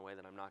myself in a way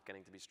that I'm not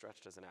getting to be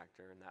stretched as an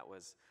actor. And that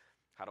was,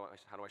 how do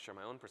I share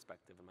my own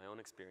perspective and my own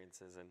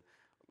experiences and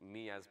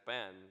me as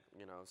Ben,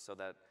 you know, so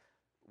that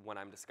when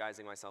I'm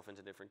disguising myself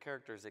into different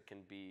characters, it can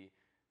be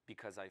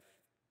because I've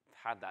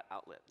had that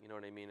outlet. You know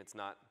what I mean? It's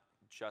not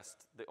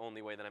just the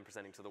only way that I'm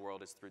presenting to the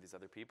world is through these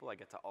other people. I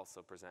get to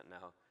also present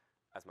now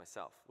as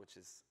myself, which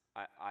is,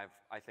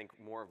 I think,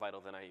 more vital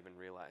than I even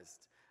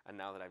realized. And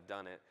now that I've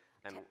done it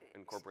and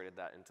incorporated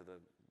that into the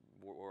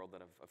world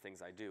of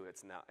things I do,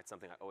 it's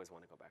something I always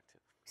want to go back to.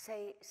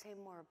 Say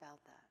more about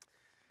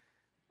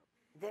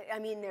that. I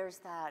mean, there's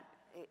that.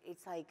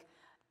 It's like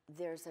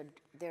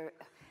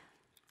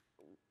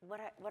What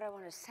I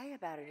want to say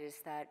about it is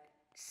that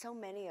so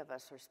many of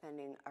us are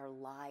spending our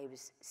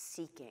lives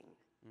seeking,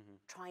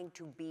 trying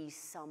to be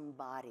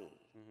somebody,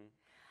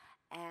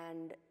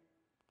 and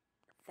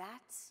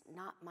that's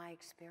not my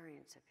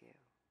experience of you.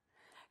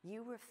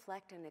 You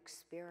reflect an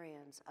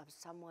experience of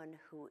someone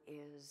who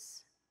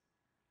is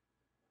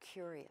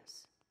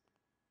curious,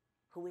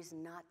 who is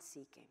not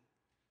seeking.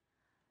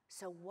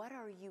 So what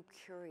are you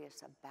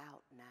curious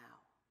about now?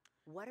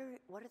 What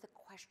are the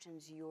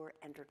questions you're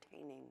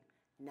entertaining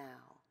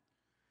now?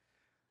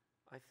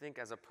 I think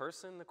as a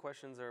person, the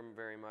questions are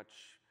very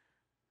much,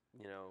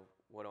 you know,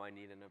 what do I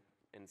need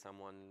in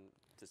someone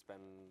to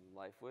spend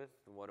life with?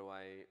 What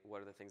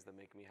are the things that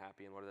make me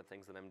happy, and what are the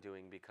things that I'm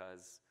doing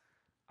because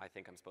I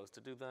think I'm supposed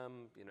to do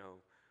them? You know,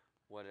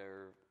 what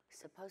are...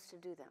 Supposed to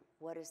do them.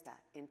 What is that?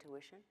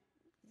 Intuition?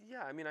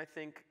 Yeah, I mean, I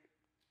think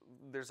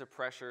there's a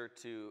pressure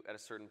to, at a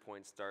certain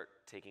point, start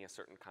taking a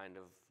certain kind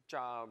of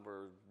job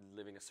or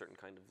living a certain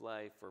kind of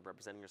life or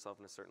representing yourself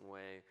in a certain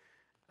way,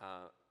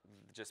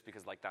 just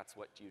because, like, that's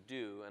what you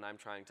do. And I'm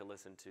trying to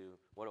listen to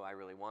what do I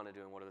really want to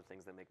do, and what are the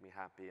things that make me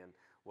happy, and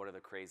what are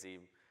the crazy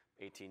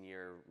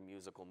 18-year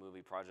musical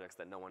movie projects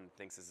that no one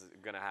thinks is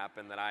going to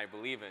happen that I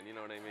believe in, you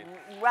know what I mean?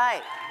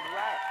 Right.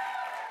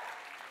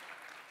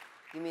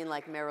 You mean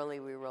like Merrily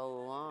We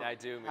Roll Along? I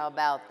do. How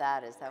about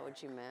that? Is that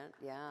what you meant?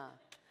 Yeah.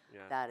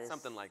 Yeah, that is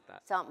something like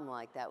that. Something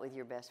like that with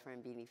your best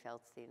friend, Beanie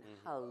Feldstein.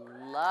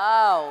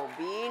 Hello,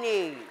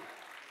 Beanie.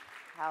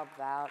 How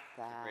about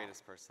that?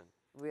 Greatest person.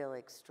 Really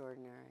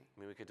extraordinary. I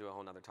mean, we could do a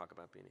whole nother talk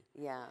about Beanie.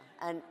 Yeah,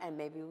 and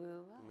maybe we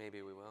will.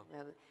 Maybe we will.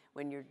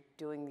 When you're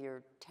doing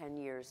your 10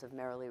 years of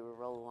Merrily We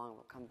Roll Along,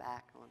 we'll come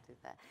back and we'll do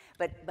that.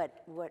 But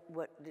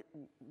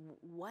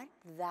what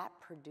that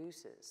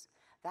produces,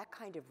 that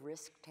kind of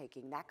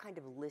risk-taking, that kind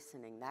of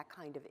listening, that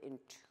kind of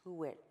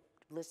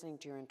listening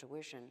to your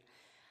intuition,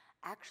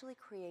 actually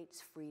creates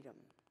freedom.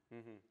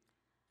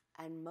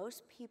 And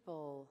most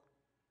people,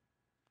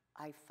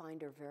 I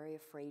find, are very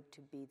afraid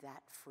to be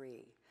that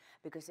free,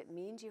 because it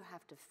means you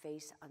have to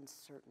face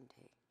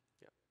uncertainty.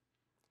 Yep.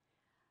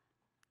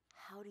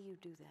 How do you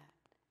do that?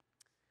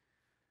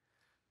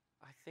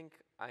 I think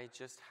I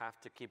just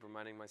have to keep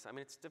reminding myself. I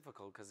mean, it's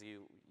difficult because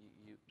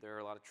there are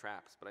a lot of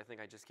traps, but I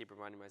think I just keep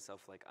reminding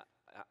myself, like,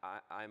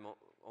 I'm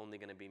only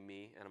going to be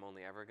me, and I'm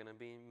only ever going to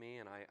be me,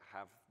 and I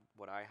have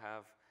what I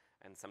have,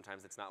 and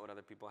sometimes it's not what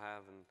other people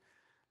have,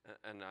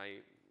 and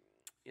I,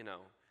 you know,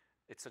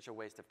 it's such a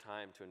waste of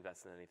time to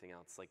invest in anything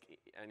else. Like,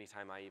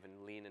 anytime I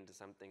even lean into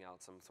something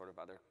else, some sort of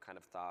other kind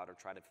of thought, or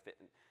try to fit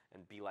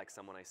and be like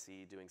someone I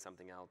see doing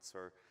something else,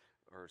 or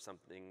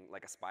something,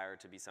 like, aspire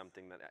to be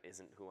something that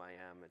isn't who I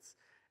am,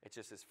 it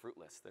just is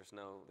fruitless. There's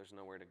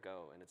nowhere to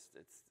go, and it's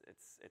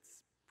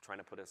trying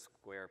to put a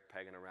square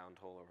peg in a round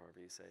hole, or however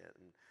you say it.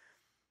 And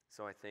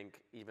so I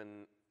think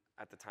even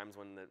at the times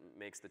when it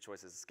makes the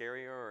choices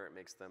scarier, or it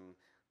makes them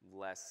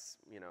less,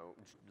 you know,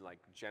 like,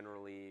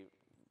 generally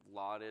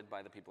lauded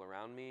by the people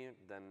around me,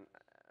 then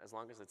as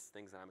long as it's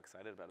things that I'm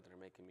excited about that are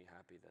making me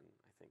happy, then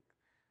I think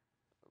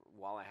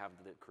while I have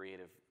the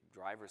creative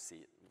driver's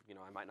seat, you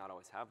know, I might not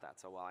always have that.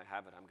 So while I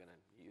have it, I'm going to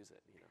use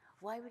it, you know.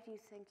 Why would you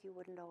think you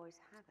wouldn't always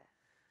have it?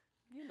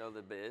 You know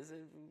the biz,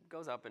 it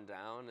goes up and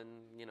down, and,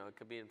 you know, it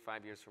could be in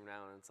 5 years from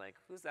now, and it's like,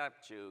 who's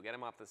that Jew? Get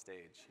him off the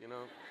stage, you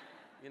know?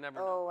 You never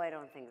know. Oh, I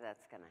don't think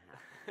that's going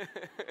to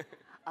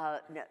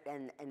happen. No,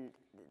 and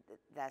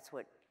that's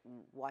what,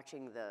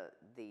 watching the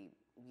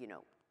you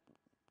know,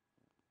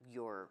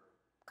 your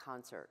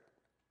concert,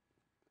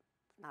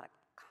 not a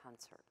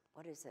concert,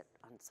 what is it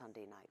on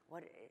Sunday night?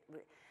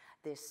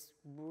 This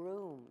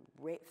room,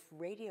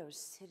 Radio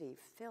City,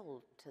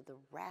 filled to the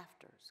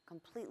rafters,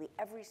 completely,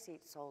 every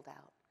seat sold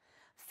out,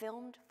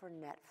 filmed for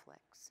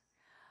Netflix,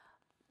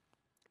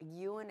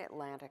 you and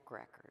Atlantic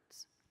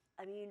Records.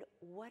 I mean,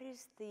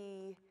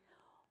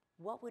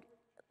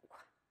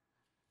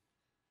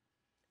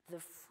 the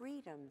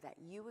freedom that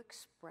you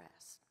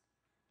expressed,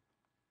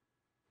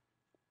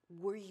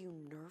 were you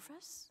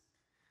nervous?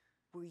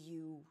 Were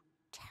you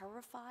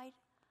terrified?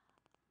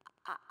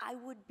 I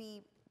would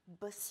be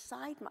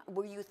beside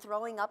were you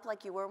throwing up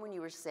like you were when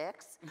you were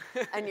 6?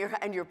 and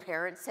your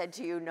parents said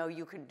to you, no,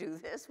 you can do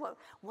this? What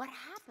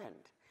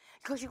happened?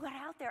 Because you got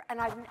out there, and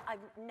I've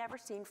never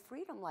seen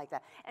freedom like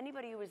that.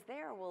 Anybody who was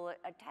there will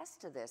attest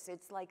to this.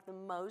 It's like the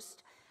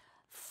most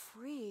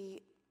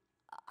free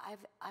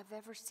I've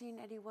ever seen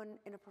anyone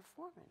in a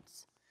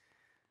performance.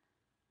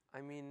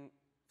 I mean,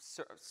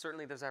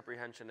 certainly there's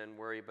apprehension and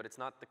worry, but it's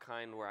not the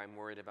kind where I'm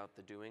worried about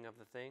the doing of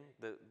the thing.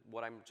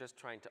 What I'm just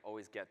trying to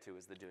always get to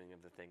is the doing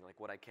of the thing. Like,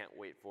 what I can't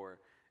wait for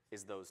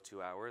is those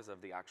 2 hours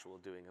of the actual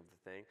doing of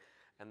the thing.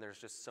 And there's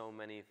just so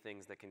many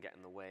things that can get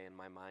in the way in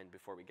my mind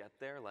before we get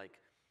there. Like,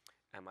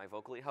 am I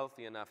vocally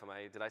healthy enough?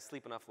 Did I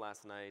sleep enough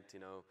last night? You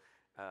know,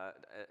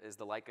 is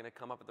the light going to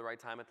come up at the right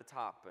time at the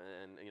top?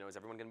 And you know, is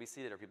everyone going to be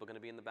seated? Are people going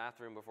to be in the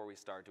bathroom before we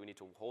start? Do we need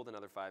to hold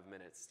another 5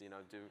 minutes? You know,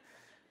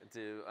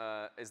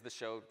 is the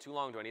show too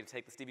long? Do I need to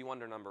take the Stevie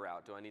Wonder number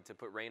out? Do I need to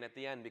put Rain at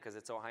the end because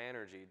it's so high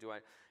energy?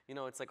 You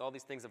know, it's like all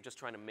these things of just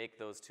trying to make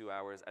those 2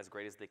 hours as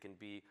great as they can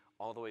be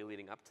all the way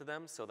leading up to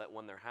them, so that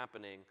when they're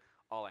happening,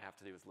 all I have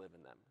to do is live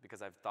in them,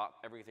 because I've thought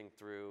everything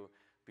through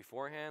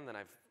beforehand, and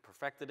I've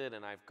perfected it,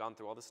 and I've gone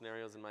through all the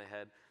scenarios in my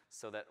head,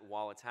 so that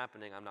while it's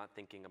happening, I'm not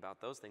thinking about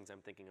those things.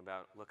 I'm thinking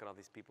about, look at all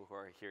these people who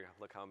are here.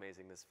 Look how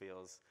amazing this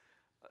feels.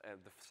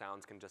 The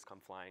sounds can just come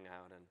flying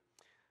out, and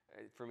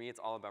for me, it's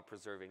all about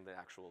preserving the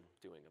actual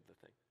doing of the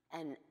thing.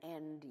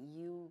 And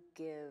you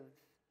give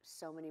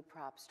so many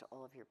props to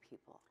all of your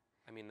people.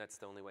 I mean, that's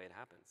the only way it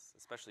happens,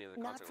 especially at a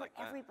Not concert for like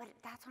that. everybody.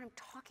 That's what I'm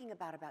talking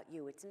about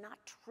you. It's not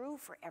true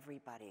for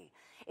everybody.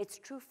 It's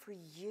true for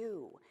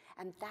you.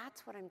 And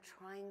that's what I'm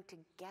trying to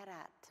get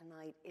at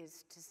tonight,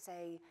 is to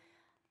say,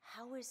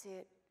 how is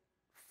it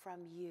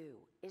from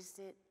you? Is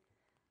it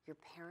your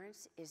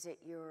parents? Is it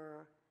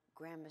your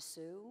Grandma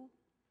Sue?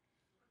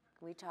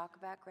 Can we talk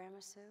about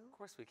Grandma Sue? Of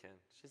course we can.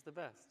 She's the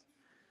best.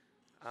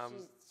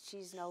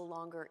 She's no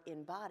longer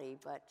in body,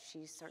 but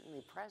she's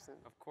certainly present.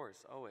 Of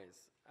course,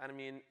 always. And I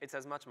mean, it's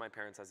as much my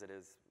parents as it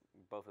is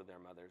both of their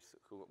mothers,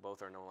 who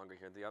both are no longer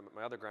here.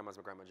 My other grandma's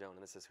my Grandma Joan,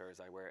 and this is hers.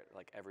 I wear it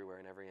like everywhere,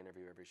 in every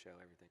interview, every show,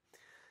 everything.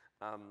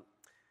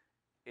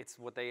 It's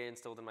what they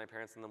instilled in my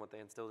parents and then what they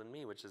instilled in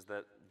me, which is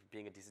that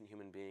being a decent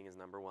human being is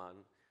number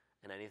one,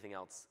 and anything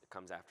else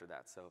comes after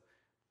that. So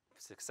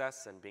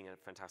success and being a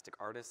fantastic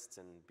artist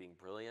and being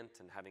brilliant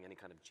and having any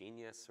kind of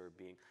genius or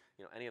being,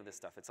 you know, any of this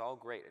stuff, it's all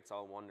great, it's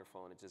all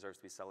wonderful, and it deserves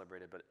to be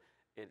celebrated, but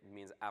it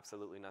means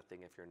absolutely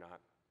nothing if you're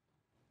not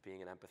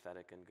being an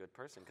empathetic and good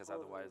person, because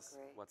otherwise,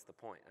 what's the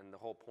point? And the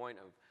whole point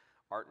of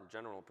art in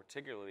general,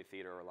 particularly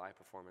theater or live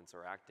performance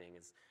or acting,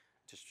 is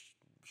to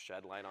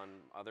shed light on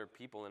other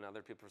people and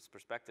other people's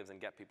perspectives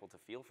and get people to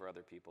feel for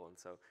other people. And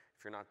so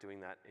if you're not doing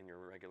that in your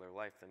regular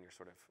life, then you're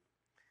sort of,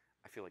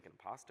 I feel like an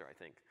imposter, I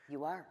think.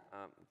 You are.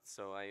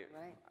 So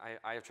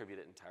I attribute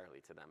it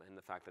entirely to them, and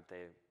the fact that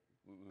they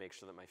make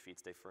sure that my feet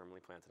stay firmly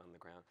planted on the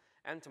ground.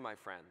 And to my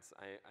friends.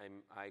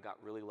 I got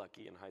really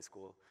lucky in high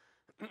school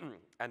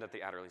and at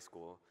the Adderley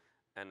School,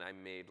 and I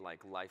made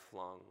like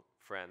lifelong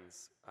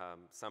friends,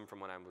 some from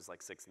when I was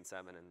like 6 and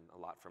 7, and a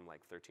lot from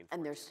like 13, 14.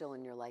 And they're still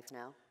in your life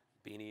now?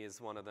 Beanie is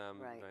one of them,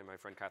 right. My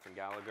friend Catherine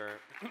Gallagher,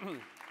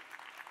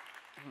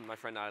 my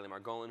friend Natalie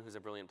Margolin, who's a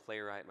brilliant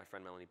playwright, my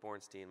friend Melanie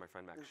Bornstein, my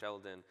friend Max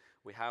Sheldon.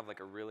 We have like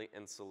a really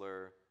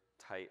insular,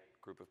 tight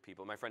group of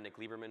people. My friend Nick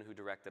Lieberman, who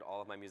directed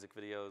all of my music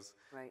videos,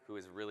 who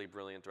is a really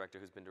brilliant director,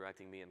 who's been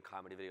directing me in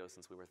comedy videos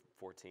since we were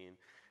 14.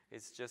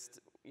 It's just,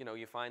 you know,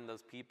 you find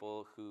those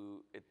people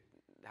who it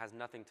has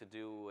nothing to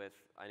do with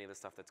any of the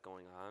stuff that's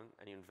going on,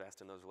 and you invest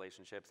in those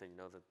relationships, and you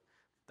know that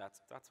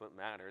that's what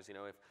matters. You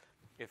know,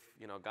 if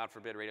you know, God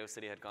forbid, Radio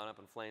City had gone up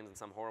in flames and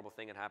some horrible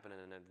thing had happened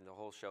and the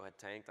whole show had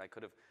tanked, I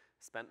could have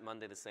spent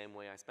Monday the same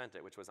way I spent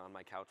it, which was on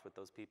my couch with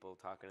those people,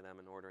 talking to them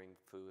and ordering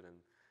food and,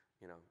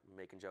 you know,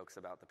 making jokes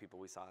about the people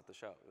we saw at the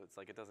show. It's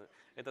like it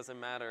doesn't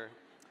matter,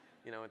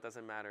 you know, it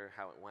doesn't matter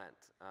how it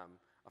went.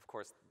 Of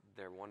course,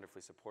 they're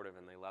wonderfully supportive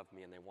and they love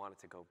me and they want it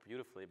to go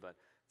beautifully, but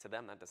to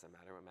them that doesn't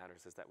matter. What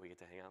matters is that we get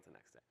to hang out the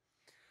next day.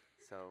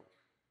 So,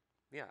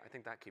 yeah, I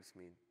think that keeps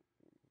me,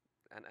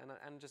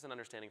 and just an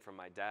understanding from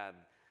my dad,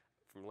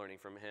 from learning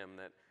from him,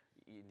 that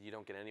you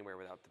don't get anywhere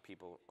without the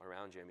people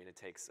around you. I mean, it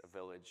takes a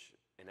village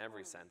in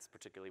every sense,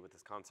 particularly with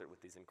this concert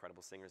with these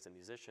incredible singers and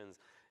musicians.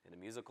 In a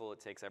musical,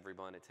 it takes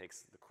everyone. It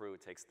takes the crew.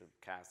 It takes the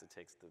cast. It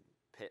takes the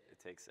pit. It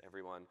takes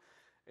everyone.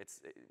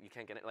 You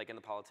can't get it, like in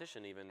The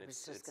Politician even. I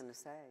was just going to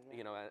say, yeah.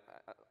 You know,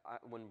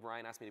 when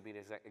Ryan asked me to be the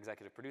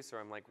executive producer,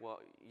 I'm like, well,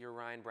 you're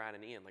Ryan, Brad,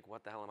 and Ian. Like,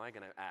 what the hell am I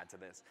going to add to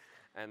this?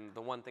 And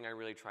the one thing I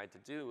really tried to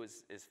do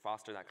is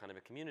foster that kind of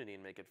a community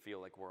and make it feel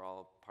like we're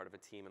all part of a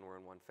team and we're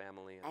in one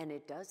family. And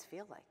it does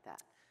feel like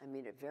that. I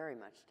mean, it very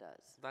much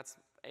does. That's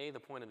A, the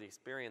point of the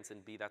experience,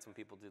 and B, that's when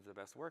people do the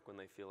best work, when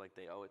they feel like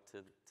they owe it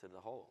to the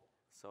whole.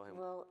 So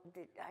well,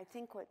 I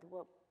think what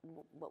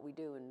we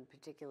do, and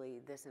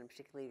particularly this, and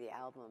particularly the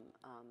album,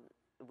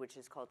 which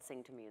is called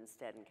 "Sing to Me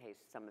Instead," in case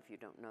some of you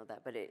don't know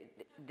that, but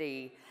it's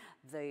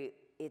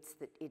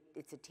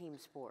a team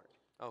sport.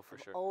 Oh, for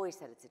sure. I've always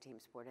said it's a team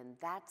sport, and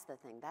that's the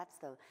thing. That's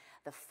the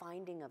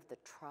finding of the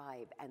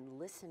tribe and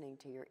listening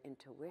to your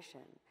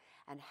intuition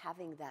and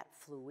having that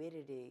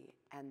fluidity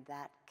and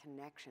that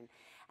connection.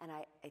 And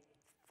I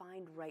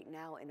find right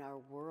now in our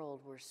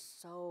world we're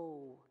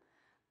so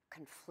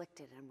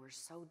conflicted and we're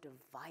so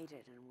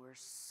divided and we're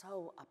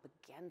so up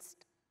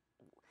against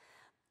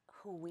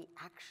who we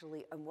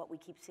actually, and what we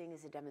keep seeing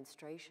is a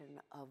demonstration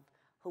of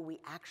who we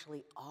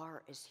actually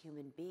are as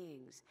human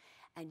beings.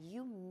 And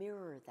you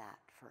mirror that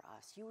for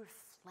us. You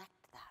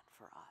reflect that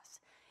for us.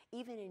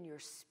 Even in your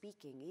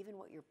speaking, even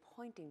what you're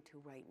pointing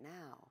to right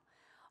now,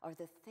 are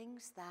the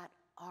things that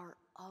are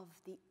of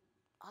the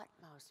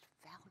utmost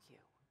value.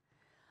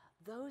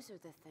 Those are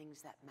the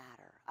things that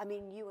matter. I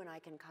mean, you and I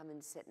can come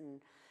and sit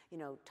and, you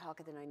know, talk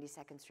at the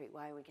 92nd Street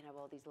Y, and we can have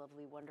all these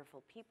lovely,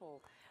 wonderful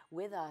people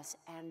with us.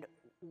 And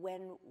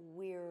when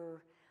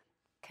we're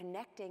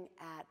connecting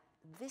at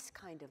this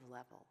kind of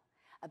level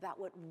about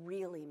what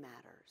really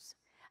matters,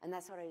 and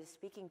that's what I was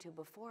speaking to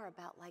before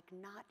about, like,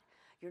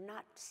 you're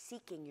not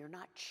seeking, you're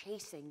not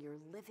chasing, you're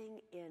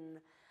living in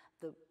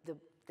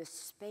the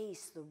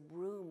space, the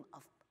room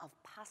of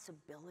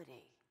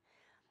possibility.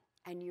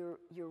 And you're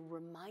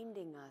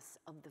reminding us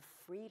of the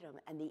freedom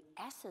and the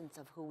essence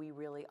of who we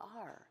really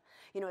are.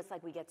 You know, it's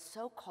like we get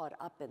so caught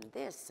up in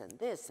this and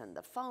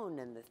the phone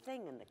and the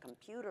thing and the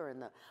computer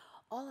and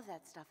all of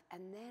that stuff.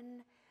 And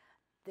then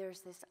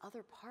there's this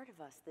other part of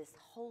us, this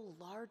whole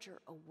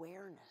larger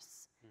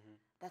awareness. Mm-hmm.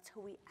 That's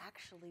who we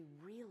actually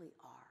really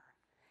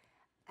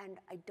are. And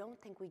I don't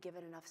think we give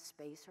it enough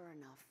space or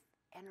enough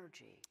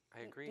energy.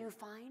 I agree. Do you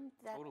find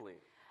that?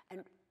 Totally.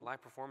 And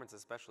live performance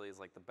especially is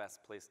like the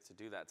best place to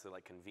do that, to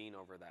like convene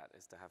over that,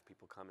 is to have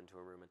people come into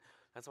a room. And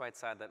that's why it's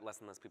sad that less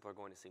and less people are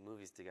going to see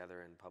movies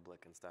together in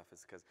public and stuff,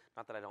 is because,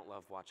 not that I don't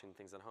love watching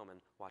things at home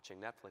and watching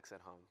Netflix at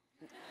home.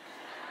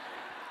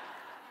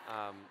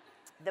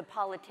 The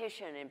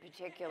Politician in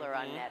particular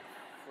on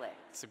Netflix.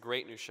 It's a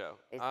great new show.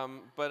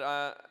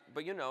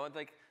 But you know,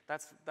 like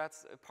that's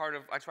part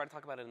of, I try to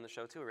talk about it in the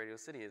show too, Radio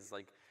City, is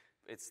like,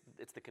 it's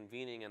the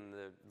convening and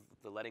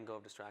the letting go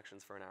of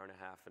distractions for an hour and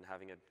a half and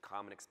having a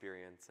common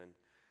experience. And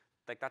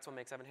like that's what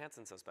makes Evan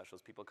Hansen so special,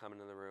 is people come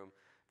into the room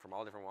from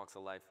all different walks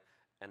of life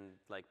and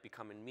like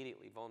become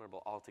immediately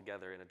vulnerable all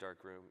together in a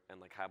dark room and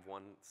like have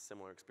one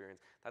similar experience.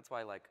 That's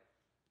why, like,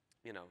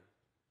 you know,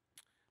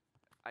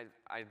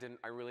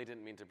 I really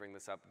didn't mean to bring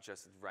this up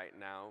just right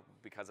now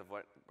because of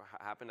what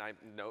happened.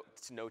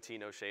 No tea,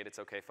 no shade, it's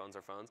okay, phones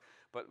are phones.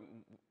 But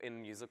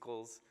in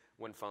musicals,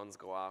 when phones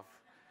go off,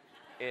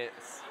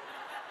 it's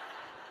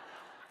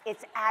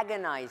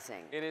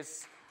agonizing. It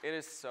is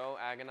so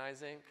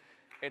agonizing.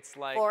 It's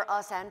like, for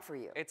us and for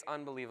you. It's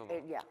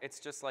unbelievable. Yeah. It's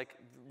just like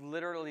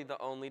literally the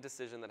only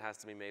decision that has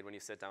to be made when you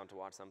sit down to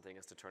watch something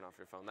is to turn off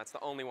your phone. That's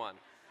the only one.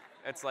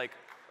 It's like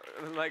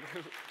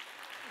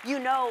You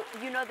know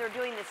they're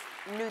doing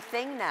this new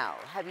thing now.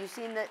 Have you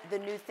seen the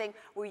new thing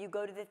where you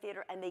go to the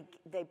theater and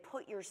they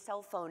put your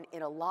cell phone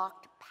in a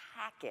locked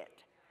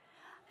packet,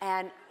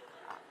 and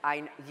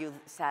you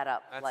sat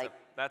up.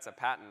 That's a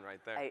patent right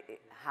there.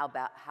 How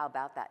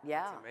about that?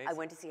 Yeah, That's amazing. I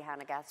went to see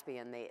Hannah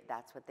Gatsby, and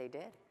that's what they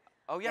did.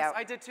 Oh yes,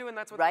 I did too, and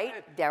that's what right?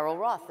 they did. Daryl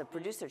Roth, the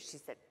producer, she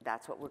said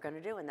that's what we're going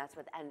to do, and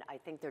I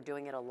think they're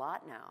doing it a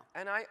lot now.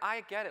 And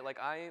I get it. Like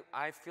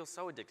I feel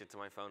so addicted to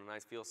my phone, and I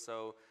feel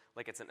so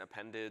like it's an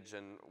appendage,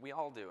 and we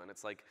all do. And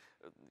it's like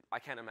I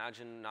can't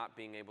imagine not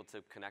being able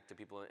to connect to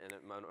people in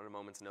a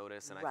moment's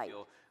notice, and Right. I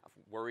feel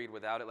worried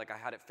without it. Like I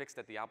had it fixed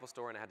at the Apple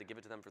Store, and I had to give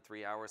it to them for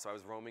 3 hours. So I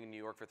was roaming in New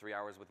York for 3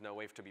 hours with no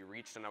way to be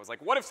reached, and I was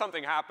like, what if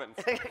something happens?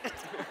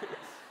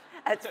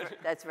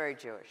 That's very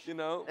Jewish. You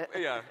know?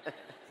 Yeah.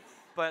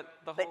 But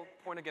the whole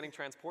point of getting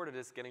transported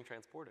is getting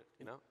transported,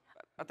 you know?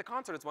 At the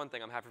concert, it's one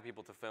thing. I'm happy for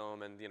people to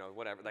film and, you know,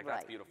 whatever. Like,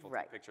 that's beautiful.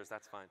 Right. Take pictures,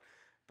 that's fine.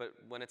 But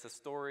when it's a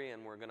story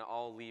and we're going to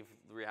all leave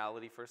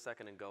reality for a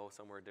second and go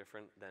somewhere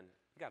different, then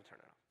you got to turn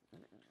it off.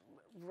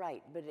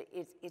 Right, but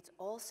it's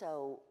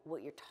also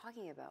what you're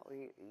talking about,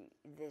 where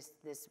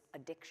this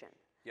addiction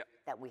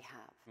that we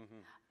have,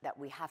 that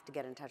we have to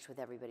get in touch with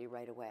everybody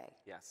right away.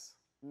 Yes.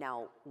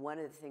 Now, one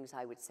of the things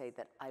I would say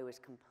that I was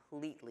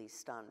completely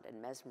stunned and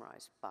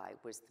mesmerized by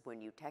was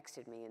when you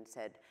texted me and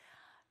said,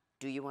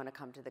 do you want to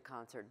come to the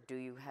concert?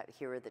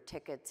 Here are the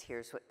tickets,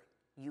 here's what,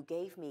 you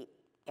gave me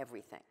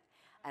everything.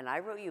 And I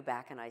wrote you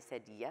back and I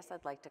said, yes,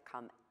 I'd like to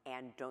come,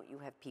 and don't you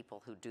have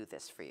people who do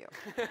this for you?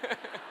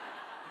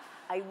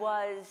 It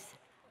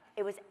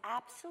was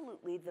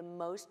absolutely the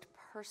most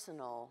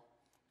personal,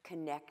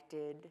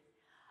 connected,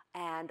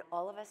 and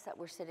all of us that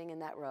were sitting in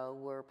that row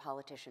were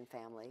politician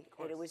family.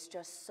 And it was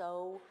just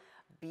so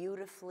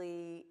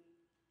beautifully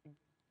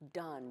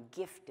done,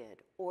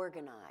 gifted,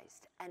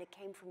 organized, and it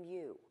came from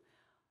you.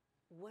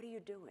 What are you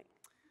doing?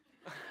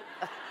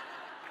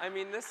 I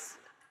mean,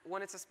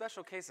 when it's a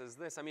special case as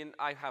this, I mean,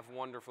 I have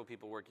wonderful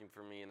people working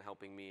for me and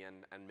helping me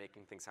and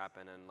making things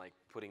happen and like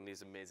putting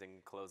these amazing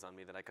clothes on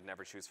me that I could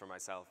never choose for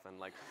myself, and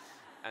like,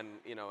 and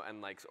you know,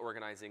 and like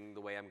organizing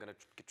the way I'm gonna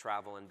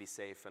travel and be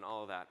safe and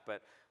all of that.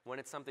 But when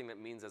it's something that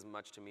means as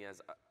much to me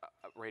as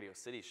a Radio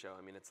City show,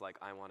 I mean, it's like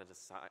I want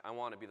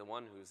to be the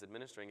one who's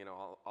administering, you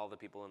know, all the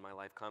people in my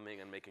life coming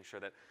and making sure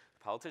that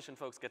the politician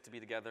folks get to be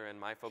together and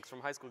my folks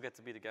from high school get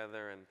to be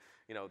together. And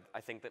you know,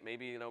 I think that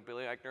maybe, you know,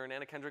 Billy Eichner and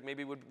Anna Kendrick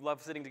maybe would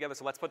love sitting together,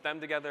 so let's put them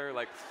together.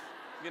 Like,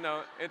 you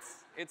know,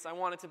 it's I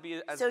want it to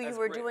be as So you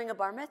were great. doing a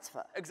bar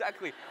mitzvah.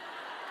 Exactly.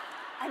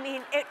 I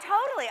mean, it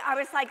totally. I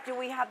was like, do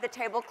we have the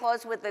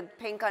tablecloths with the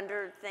pink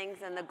under things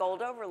and the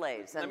gold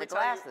overlays and the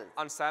glasses?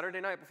 On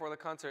Saturday night before the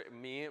concert,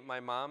 me,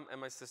 my mom,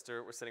 and my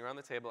sister were sitting around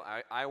the table.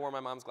 I wore my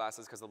mom's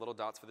glasses because the little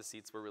dots for the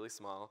seats were really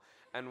small.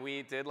 And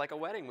we did like a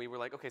wedding. We were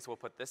like, okay, so we'll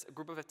put this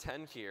group of a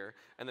 10 here,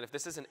 and then if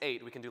this is an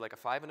 8, we can do like a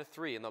 5 and a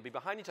 3, and they'll be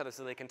behind each other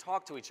so they can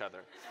talk to each other.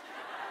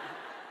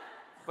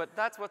 But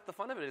that's what the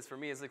fun of it is for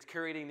me, is like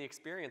curating the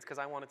experience, because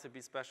I want it to be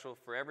special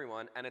for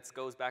everyone. And it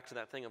goes back to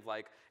that thing of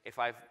like, if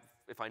I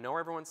know where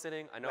everyone's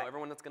sitting, I know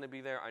everyone that's going to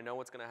be there, I know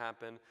what's going to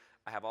happen,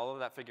 I have all of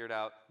that figured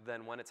out,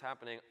 then when it's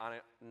happening,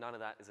 none of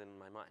that is in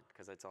my mind,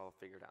 because it's all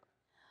figured out.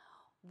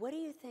 What do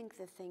you think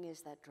the thing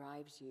is that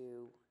drives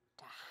you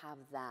to have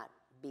that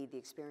be the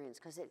experience?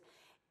 Because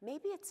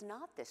maybe it's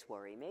not this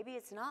worry. Maybe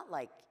it's not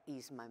like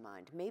ease my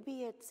mind.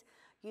 Maybe it's,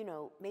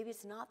 maybe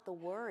it's not the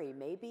worry.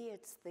 Maybe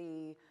it's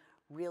the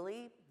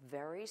really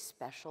very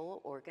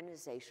special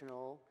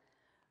organizational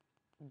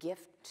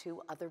gift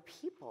to other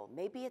people.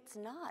 Maybe it's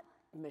not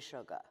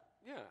Meshuggah.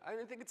 Yeah,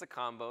 I think it's a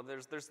combo.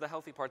 There's the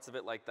healthy parts of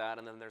it like that,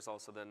 and then there's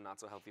also the not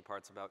so healthy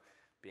parts about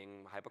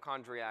being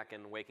hypochondriac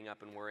and waking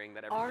up and worrying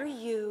that everything. Are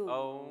you?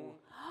 Oh.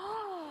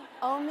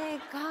 Oh my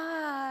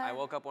God. I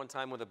woke up one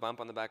time with a bump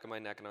on the back of my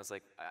neck, and I was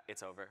like,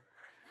 it's over.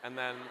 And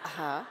then,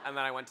 and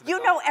then I went to the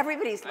doctor.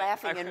 Everybody's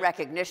laughing in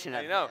recognition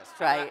of this,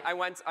 right? I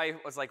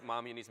was like,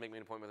 Mom, you need to make me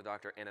an appointment with a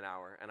doctor in an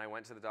hour. And I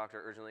went to the doctor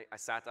urgently. I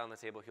sat down on the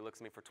table. He looks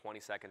at me for 20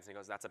 seconds, and he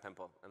goes, that's a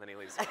pimple. And then he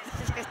leaves. So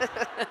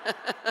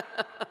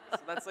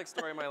that's like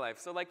story of my life.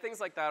 So like things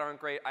like that aren't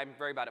great. I'm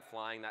very bad at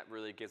flying. That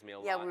really gives me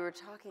we were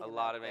talking about a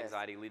lot of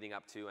anxiety leading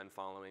up to and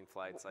following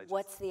flights.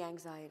 What's the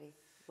anxiety?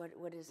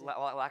 What is it?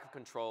 Lack of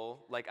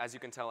control. Like, as you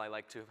can tell, I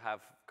like to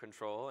have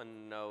control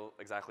and know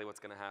exactly what's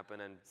going to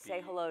happen and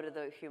say hello to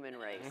the human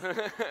race.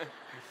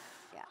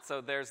 Yeah.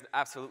 So there's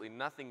absolutely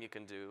nothing you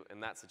can do in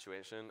that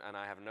situation, and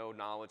I have no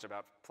knowledge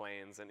about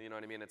planes, and you know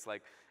what I mean? It's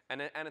like,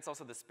 and it's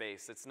also the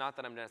space. It's not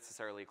that I'm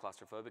necessarily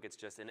claustrophobic. It's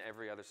just in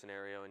every other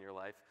scenario in your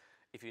life,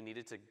 if you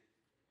needed to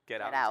get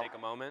out and take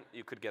a moment,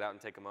 you could get out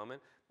and take a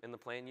moment. In the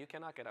plane, you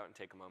cannot get out and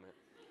take a moment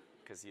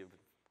because you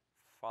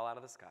fall out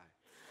of the sky.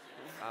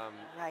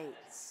 Right.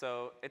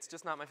 So it's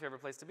just not my favorite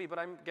place to be, but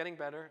I'm getting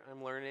better.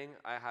 I'm learning.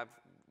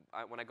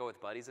 When I go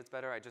with buddies, it's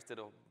better. I just did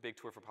a big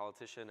tour for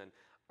Politician, and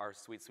our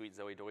sweet, sweet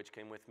Zoe Deutsch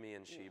came with me,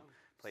 and she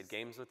played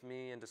games with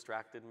me and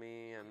distracted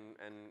me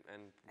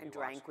and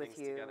drank with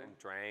you. Together and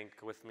drank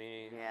with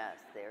me. Yes,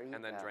 there you go.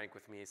 And then drank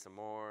with me some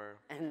more.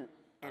 And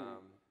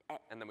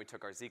then we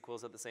took our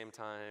ZQLs at the same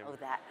time. Oh,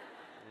 that.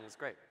 And it was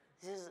great.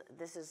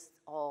 This is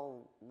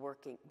all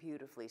working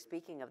beautifully.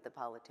 Speaking of the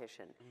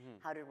Politician,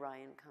 how did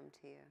Ryan come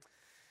to you?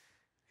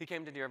 He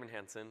came to Dear Evan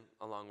Hansen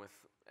along with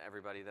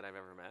everybody that I've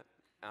ever met,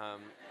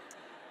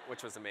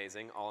 which was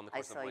amazing, all in the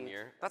course of 1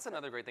 year. That's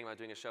another great thing about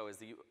doing a show is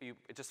that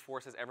it just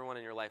forces everyone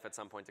in your life at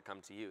some point to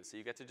come to you. So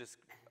you get to just,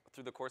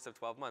 through the course of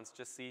 12 months,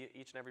 just see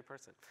each and every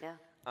person. Yeah.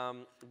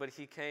 But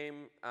he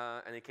came,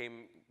 and he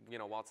came,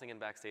 waltzing in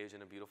backstage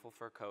in a beautiful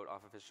fur coat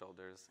off of his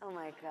shoulders. Oh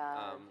my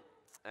God.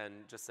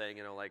 And just saying,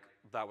 like,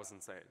 that was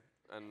insane.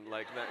 And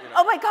like that,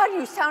 Oh my God,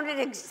 you sounded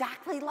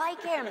exactly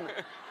like him.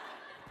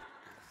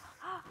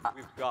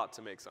 We've got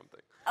to make something.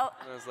 Oh.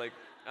 And I was like,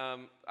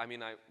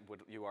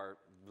 you are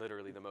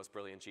literally the most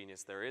brilliant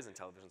genius there is in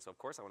television, so of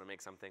course I want to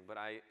make something. But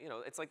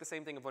it's like the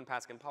same thing of when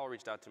Pascal and Paul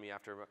reached out to me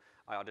after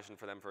I auditioned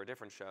for them for a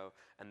different show,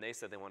 and they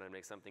said they wanted to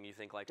make something. You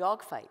think like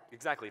Dogfight.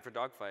 Exactly, for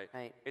Dogfight.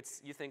 Right.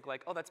 You think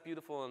like, oh, that's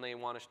beautiful, and they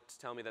want to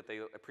tell me that they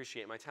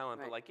appreciate my talent,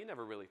 but like you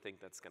never really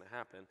think that's going to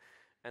happen.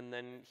 And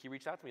then he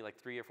reached out to me like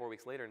 3 or 4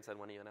 weeks later and said,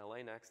 when are you in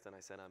LA next? And I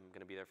said, I'm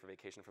going to be there for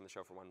vacation from the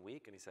show for 1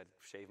 week. And he said,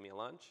 shave me a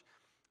lunch.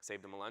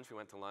 Saved him a lunch. We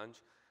went to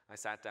lunch. I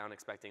sat down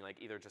expecting like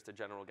either just a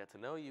general get to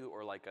know you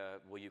or like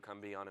will you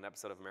come be on an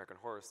episode of American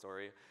Horror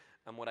Story?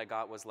 And what I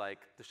got was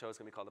like, the show's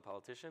going to be called The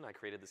Politician. I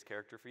created this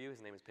character for you. His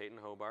name is Peyton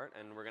Hobart.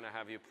 And we're going to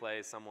have you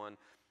play someone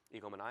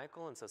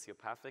egomaniacal and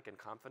sociopathic and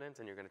confident.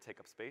 And you're going to take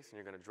up space and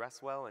you're going to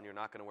dress well and you're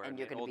not going to wear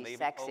an Old Navy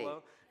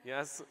polo.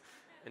 Yes.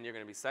 And you're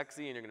going to be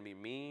sexy and you're going to be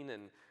mean.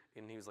 And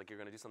he was like, you're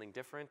going to do something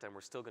different, and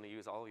we're still going to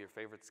use all of your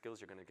favorite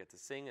skills. You're going to get to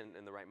sing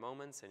in the right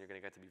moments, and you're going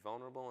to get to be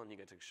vulnerable, and you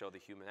get to show the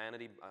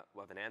humanity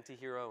of an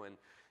anti-hero. And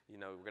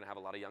we're going to have a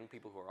lot of young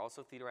people who are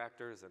also theater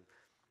actors,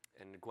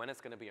 and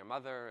Gwyneth's going to be your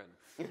mother.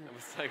 And I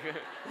was like,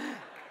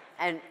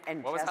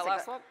 and what was that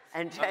last one?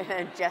 And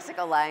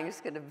Jessica Lange's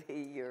going to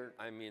be your.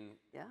 A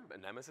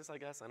nemesis, I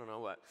guess. I don't know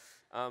what.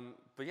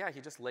 But yeah,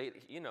 he just laid.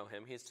 You know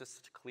him. He's just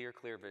such a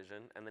clear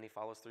vision, and then he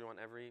follows through on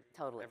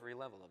every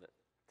level of it.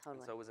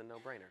 Totally. So it was a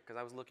no-brainer, because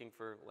I was looking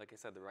for, like I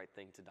said, the right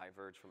thing to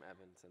diverge from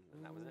Evans,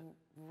 and that was it.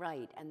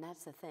 Right, and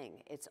that's the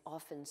thing. It's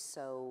often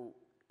so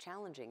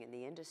challenging in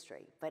the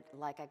industry. But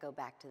like I go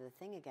back to the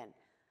thing again,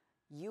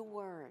 you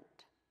weren't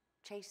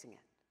chasing it.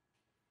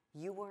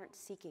 You weren't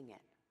seeking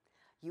it.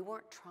 You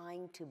weren't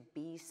trying to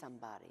be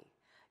somebody.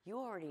 You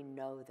already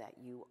know that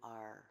you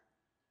are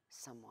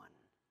someone.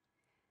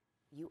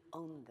 You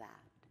own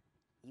that.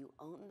 You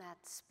own that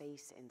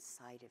space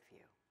inside of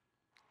you.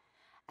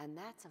 And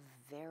that's a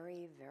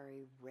very,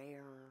 very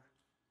rare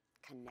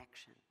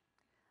connection,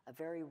 a a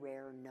very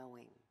rare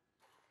knowing.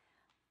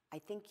 I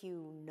think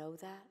you know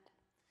that.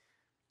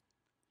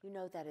 You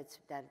know that it's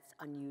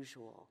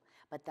unusual,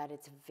 but that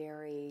it's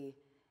very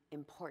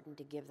important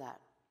to give that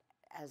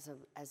as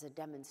a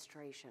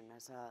demonstration,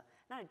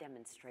 not a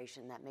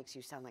demonstration, that makes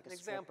you sound like a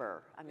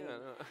stripper. I mean,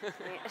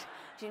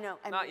 do you know?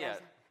 I Not mean,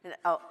 yet.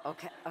 Oh,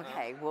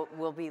 okay.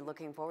 We'll be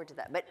looking forward to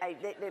that. But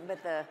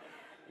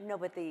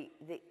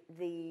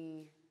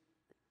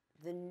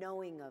the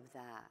knowing of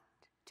that,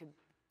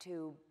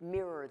 to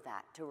mirror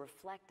that, to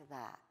reflect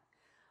that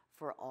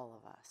for all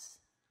of us.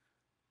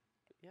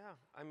 Yeah,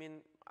 I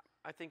mean,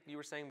 I think you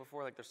were saying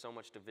before, like, there's so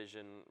much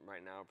division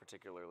right now,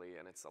 particularly,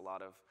 and it's a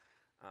lot of,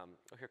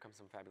 oh, here comes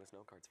some fabulous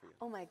note cards for you.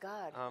 Oh my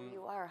God,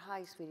 you are.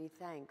 Hi, sweetie,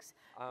 thanks.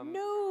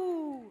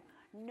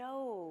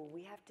 No,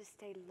 we have to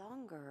stay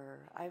longer.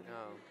 I've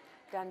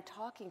done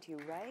talking to you,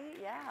 right?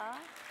 Yeah.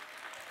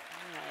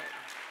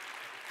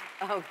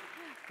 All right. Oh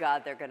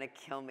God, they're gonna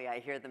kill me. I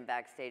hear them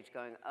backstage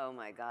going, oh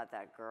my God,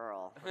 that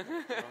girl.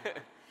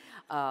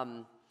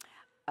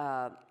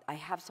 I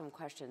have some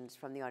questions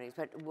from the audience,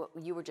 but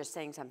you were just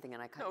saying something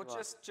and I cut you off.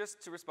 No,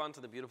 just to respond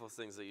to the beautiful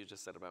things that you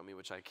just said about me,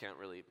 which I can't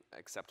really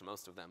accept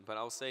most of them, but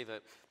I'll say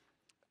that,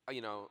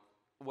 you know,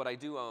 what I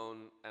do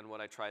own and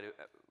what I try to,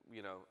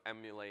 you know,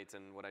 emulate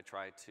and what I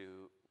try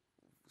to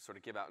sort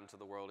of give out into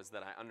the world is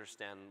that I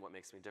understand what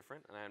makes me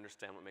different and I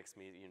understand what makes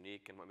me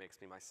unique and what makes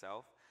me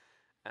myself.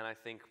 And I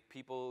think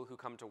people who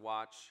come to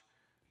watch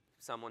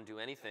someone do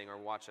anything or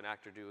watch an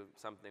actor do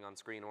something on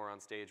screen or on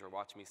stage or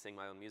watch me sing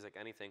my own music,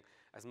 anything,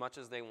 as much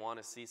as they want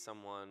to see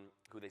someone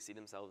who they see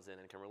themselves in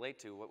and can relate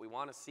to, what we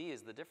want to see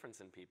is the difference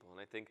in people. And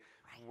I think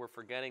we're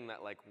forgetting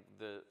that, like,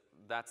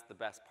 that's the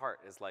best part,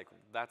 is like,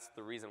 that's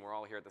the reason we're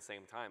all here at the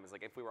same time. Is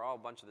like, if we were all a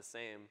bunch of the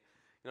same,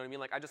 you know what I mean?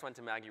 Like, I just went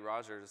to Maggie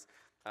Rogers'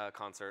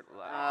 concert.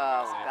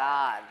 Oh,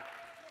 God.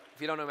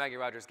 If you don't know Maggie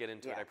Rogers, get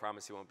into it. Yeah. I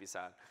promise you won't be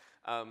sad.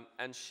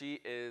 And she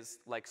is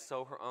like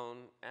so her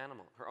own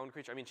animal, her own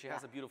creature. I mean, she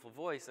has a beautiful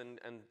voice, and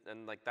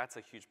like that's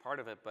a huge part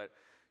of it. But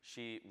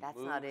she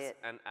moves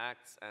and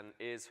acts and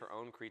is her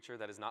own creature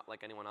that is not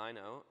like anyone I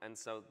know. And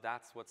so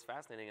that's what's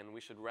fascinating. And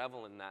we should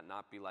revel in that,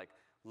 not be like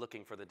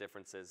looking for the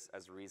differences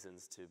as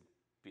reasons to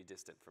be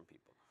distant from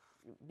people.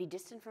 Be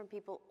distant from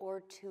people, or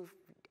to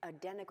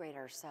denigrate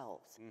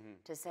ourselves.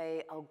 To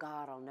say, oh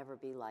God, I'll never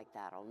be like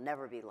that. I'll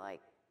never be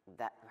like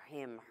that,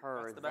 him,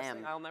 her, That's the best them.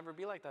 thing. I'll never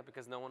be like that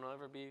because no one will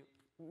ever be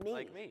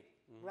like me.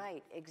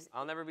 Right.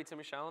 I'll never be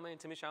Timmy Chalamet, and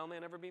Timmy Chalamet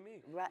will never be me.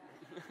 Right.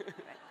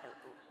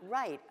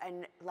 Right.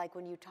 And like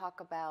when you talk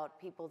about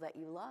people that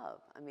you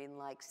love, I mean,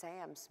 like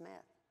Sam Smith.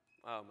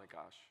 Oh my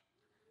gosh.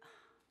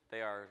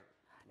 They are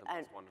the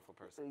most wonderful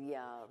person.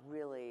 Yeah,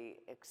 really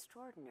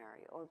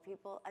extraordinary. Or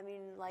people, I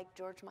mean, like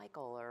George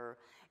Michael, or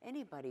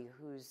anybody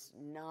who's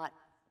not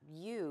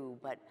you,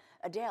 but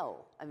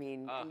Adele. I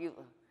mean, you...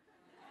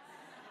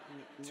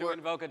 To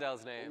invoke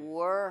Adele's name.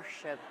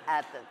 Worship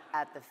at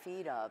the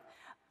feet of.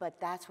 But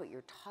that's what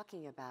you're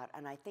talking about.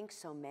 And I think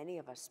so many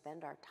of us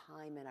spend our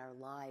time in our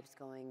lives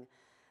going,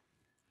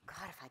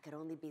 God, if I could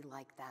only be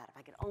like that, if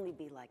I could only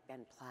be like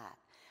Ben Platt.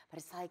 But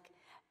it's like,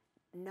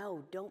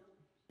 no, don't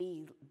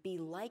be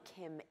like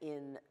him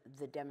in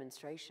the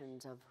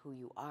demonstrations of who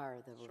you are,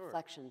 the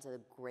reflections of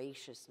the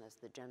graciousness,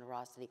 the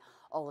generosity,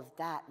 all of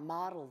that,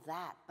 model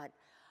that. But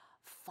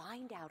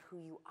find out who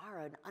you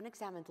are. An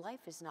unexamined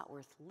life is not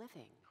worth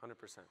living.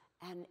 100%.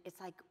 And it's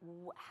like,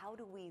 how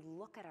do we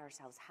look at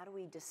ourselves? How do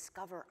we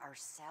discover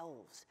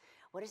ourselves?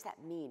 What does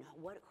that mean?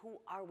 Who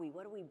are we?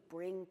 What do we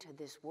bring to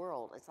this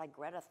world? It's like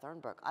Greta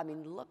Thunberg. I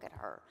mean, look at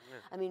her. Yeah.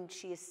 I mean,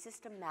 she is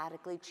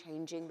systematically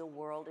changing the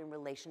world in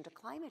relation to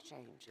climate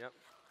change. Yep.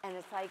 And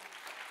it's like,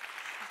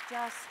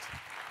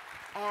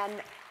 and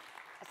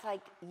it's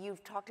like,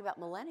 you've talked about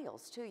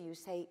millennials too. You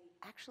say,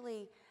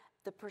 actually,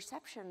 the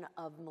perception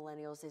of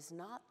millennials is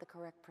not the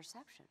correct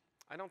perception.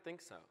 I don't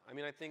think so. I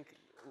mean, I think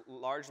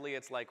largely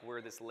it's like we're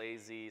this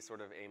lazy,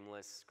 sort of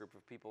aimless group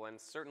of people, and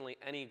certainly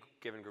any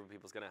given group of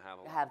people is going to have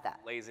a lot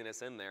of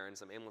laziness in there and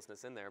some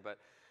aimlessness in there, but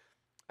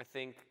I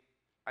think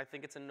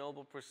it's a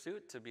noble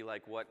pursuit to be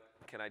like, what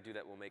can I do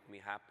that will make me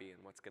happy,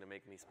 and what's going to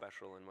make me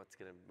special, and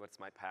what's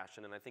my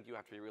passion, and I think you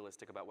have to be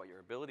realistic about what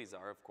your abilities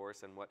are, of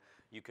course, and what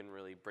you can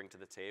really bring to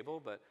the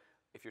table, but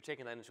if you're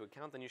taking that into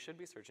account, then you should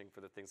be searching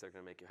for the things that are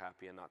going to make you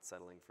happy and not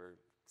settling for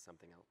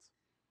something else.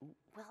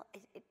 Well,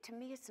 to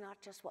me, it's not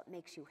just what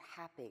makes you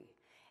happy.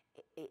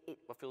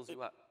 What fills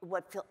you up?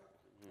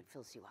 It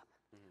fills you up.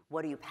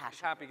 What are you passionate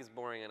about? Happy is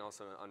boring and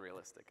also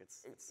unrealistic.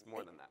 It's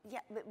more than that. Yeah,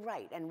 but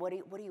right. And what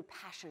are you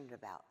passionate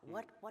about?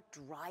 What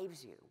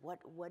drives you?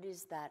 What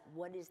is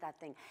that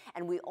thing?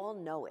 And we all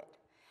know it.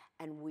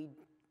 And we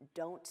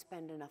don't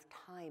spend enough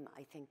time,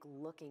 I think,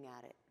 looking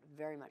at it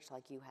very much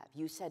like you have.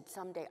 You said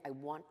someday I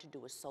want to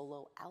do a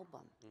solo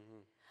album.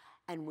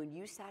 And when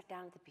you sat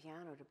down at the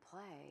piano to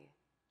play,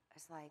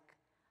 it's like,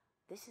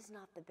 this is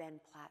not the Ben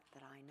Platt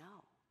that I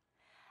know.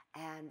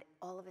 And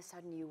all of a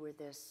sudden you were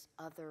this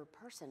other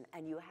person,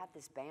 and you have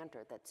this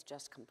banter that's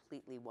just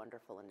completely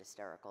wonderful and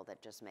hysterical that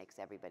just makes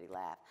everybody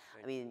laugh.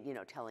 I mean, you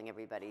know, telling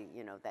everybody,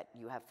 you know, that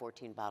you have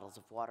 14 bottles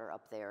of water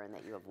up there and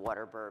that you have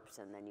water burps,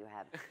 and then you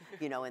have,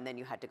 you know, and then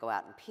you had to go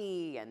out and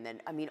pee, and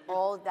then, I mean,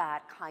 all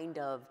that kind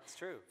of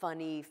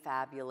funny,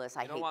 fabulous,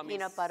 I hate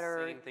peanut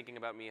butter. Singing, thinking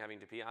about me having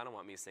to pee. I don't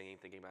want me singing,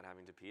 thinking about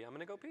having to pee. I'm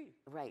gonna go pee.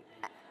 Right.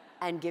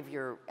 And give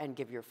your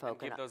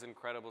folk and give those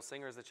incredible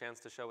singers a chance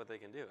to show what they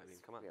can do. I mean,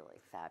 come on. Really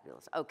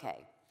fabulous.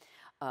 Okay.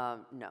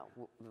 No,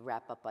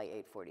 wrap up by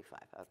 8:45.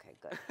 Okay,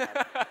 good.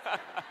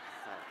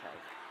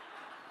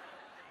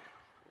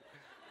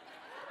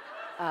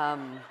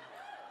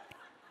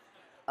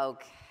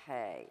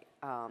 Okay. Okay.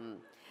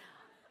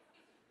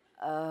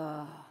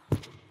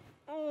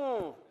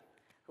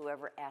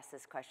 Whoever asked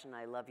this question,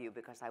 I love you,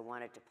 because I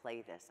wanted to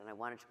play this, and I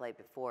wanted to play it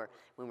before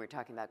when we were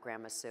talking about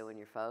Grandma Sue and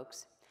your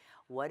folks.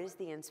 What is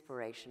the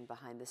inspiration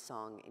behind the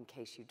song In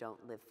Case You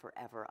Don't Live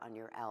Forever on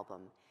your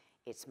album?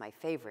 It's my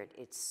favorite.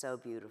 It's so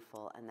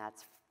beautiful, and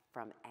that's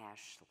from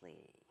Ashley.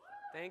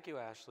 Thank you,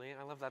 Ashley.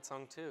 I love that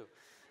song too.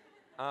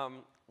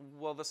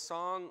 Well, the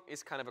song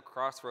is kind of a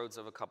crossroads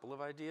of a couple of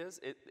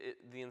ideas.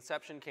 The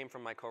inception came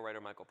from my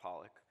co-writer, Michael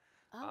Pollack,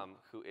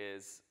 who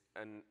is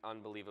an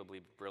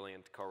unbelievably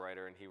brilliant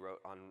co-writer, and he wrote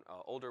on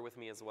Older with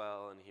me as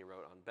well, and he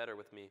wrote on Better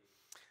with me,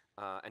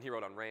 and he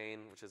wrote on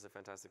Rain, which is a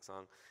fantastic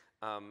song.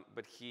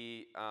 But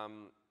he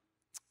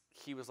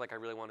was like, I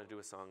really want to do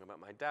a song about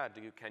my dad.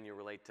 Can you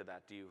relate to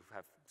that? Do you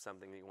have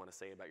something that you want to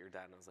say about your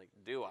dad? And I was like,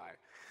 do I?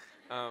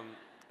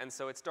 And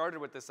so it started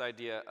with this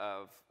idea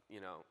of, you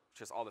know,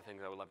 just all the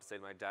things I would love to say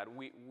to my dad.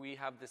 We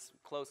have this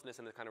closeness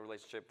and the kind of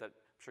relationship that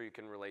I'm sure you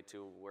can relate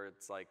to, where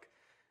it's like,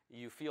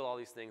 you feel all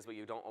these things, but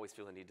you don't always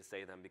feel the need to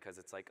say them, because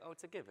it's like, oh,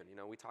 it's a given. You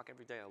know, we talk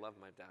every day. I love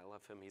my dad. I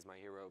love him. He's my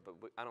hero.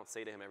 But I don't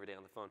say to him every day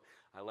on the phone,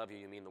 I love you.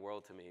 You mean the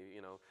world to me.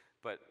 You know.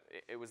 But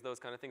it was those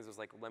kind of things. It was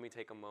like, let me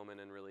take a moment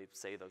and really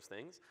say those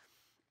things.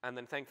 And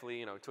then thankfully,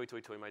 you know, toi,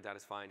 toi, toi, my dad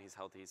is fine. He's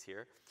healthy. He's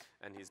here.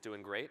 And he's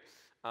doing great.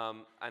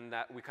 And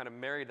that we kind of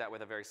married that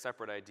with a very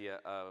separate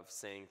idea of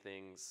saying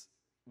things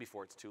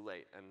before it's too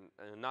late. And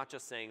not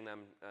just saying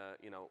them,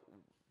 you know,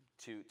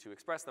 to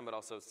express them, but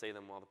also say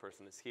them while the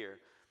person is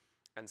here.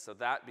 And so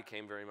that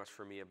became very much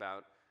for me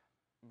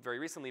very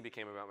recently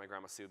became about my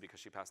Grandma Sue, because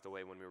she passed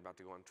away when we were about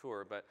to go on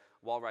tour. But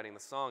while writing the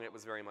song, it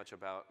was very much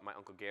about my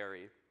Uncle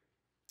Gary,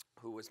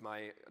 who was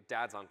my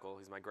dad's uncle.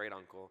 He's my great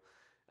uncle.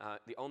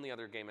 The only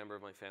other gay member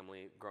of my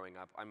family growing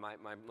up.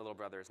 My little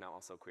brother is now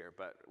also queer,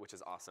 which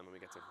is awesome, and we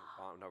get to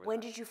bond over that. When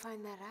did you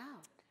find that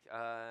out?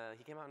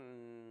 He came out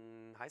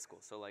in high school,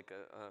 so like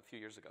a few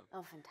years ago.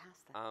 Oh,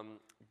 fantastic.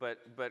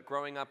 But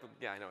growing up,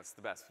 yeah, I know, it's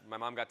the best. My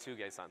mom got 2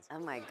 gay sons. Oh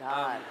my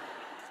God.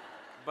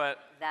 But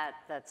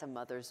that's a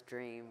mother's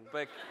dream.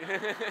 But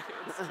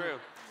it's true.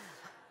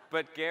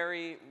 But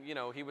Gary, you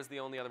know, he was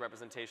the only other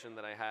representation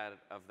that I had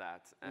of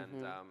that,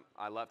 and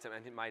I loved him.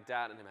 And my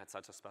dad and him had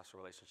such a special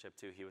relationship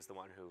too. He was the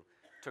one who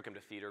took him to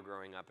theater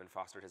growing up and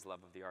fostered his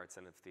love of the arts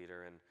and of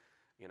theater. And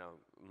you know,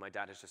 my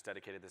dad has just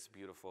dedicated this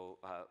beautiful,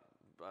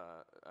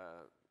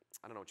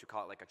 I don't know what you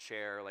call it, like a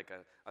chair, like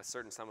a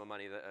certain sum of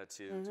money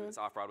to it's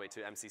off-Broadway, to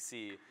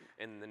MCC,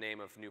 in the name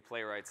of new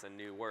playwrights and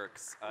new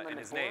works, in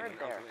his name,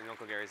 in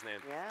Uncle Gary's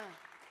name. Yeah.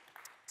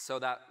 So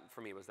that,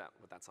 for me, was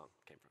what that song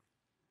came from.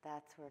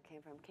 That's where it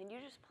came from. Can you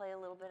just play a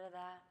little bit of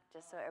that,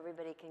 just so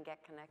everybody can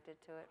get connected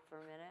to it for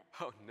a minute?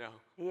 Oh, no.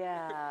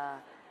 Yeah.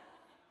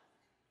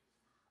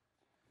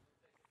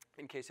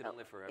 In case you don't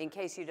live forever. In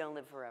case you don't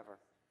live forever.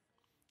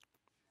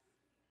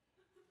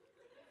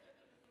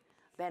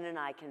 Ben and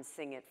I can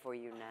sing it for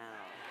you now.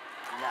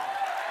 No.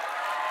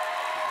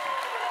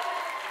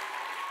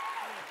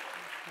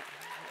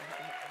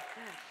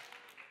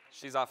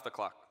 She's off the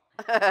clock.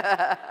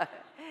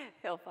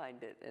 He'll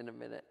find it in a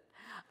minute.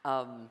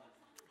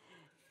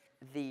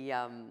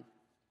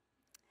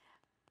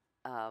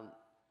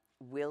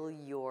 Will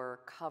your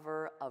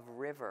cover of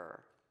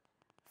River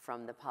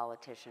from The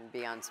Politician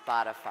be on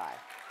Spotify?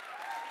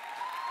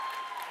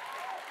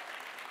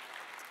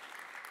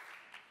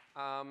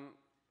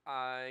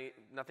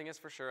 Nothing is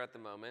for sure at the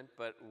moment,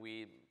 but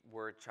we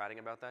were chatting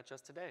about that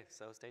just today,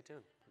 so stay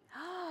tuned.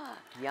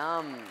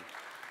 Yum.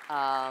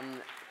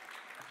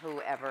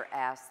 Whoever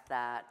asked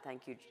that,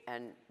 thank you,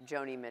 and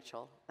Joni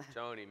Mitchell.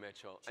 Joni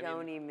Mitchell.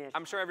 Mitchell.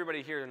 I'm sure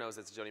everybody here knows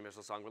it's a Joni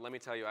Mitchell song, but let me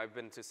tell you, I've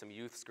been to some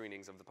youth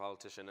screenings of The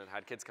Politician and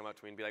had kids come up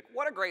to me and be like,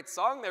 what a great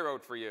song they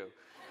wrote for you.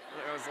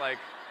 And I was like,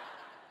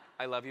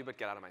 I love you, but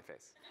get out of my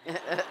face.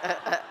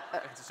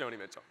 It's Joni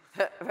Mitchell.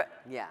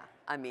 Yeah,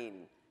 I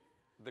mean.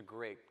 The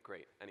great,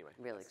 anyway.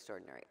 Really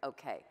extraordinary.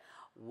 Okay,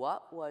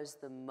 what was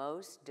the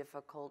most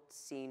difficult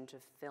scene to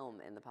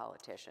film in The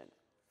Politician?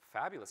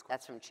 Fabulous question.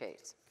 That's from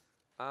Chase.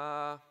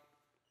 Oh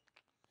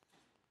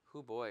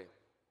boy.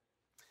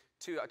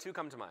 Two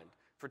come to mind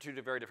for two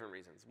very different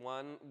reasons.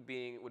 One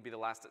would be the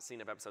last scene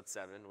of episode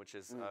 7, which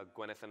is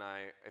Gwyneth and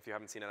I. If you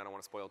haven't seen it, I don't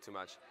want to spoil too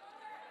much.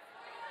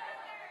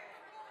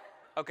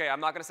 Okay,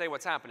 I'm not going to say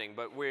what's happening,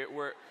 but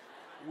we're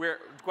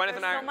Gwyneth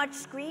and I. There's so much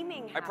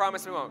screaming. I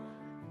promise we won't.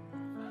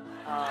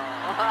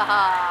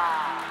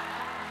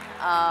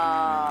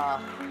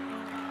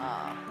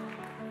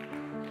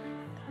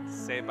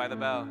 Saved by the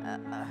Bell.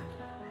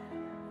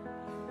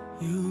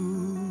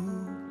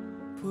 You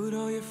put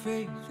all your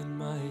faith in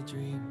my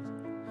dreams.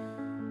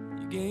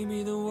 You gave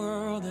me the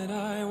world that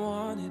I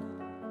wanted.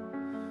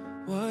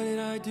 What did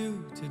I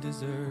do to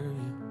deserve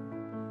you?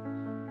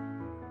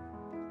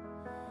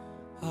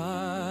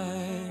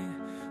 I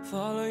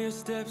follow your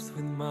steps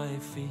with my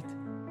feet.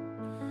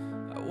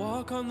 I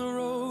walk on the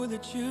road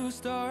that you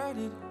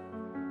started.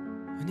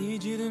 I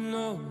need you to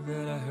know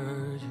that I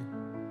heard you,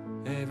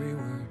 every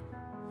word.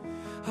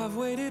 I've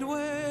waited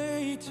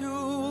way too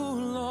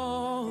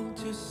long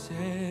to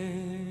say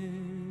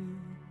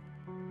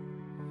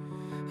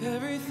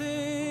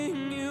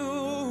everything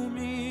you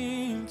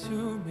mean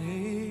to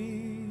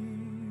me.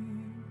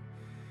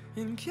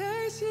 In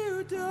case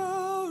you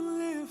don't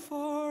live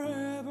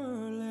forever,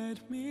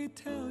 let me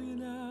tell you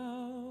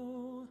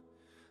now,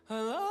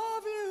 I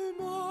love you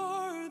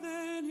more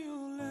than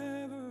you'll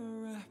ever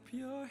wrap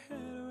your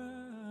head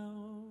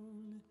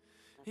around.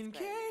 In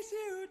case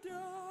you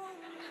don't.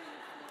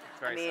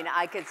 I mean,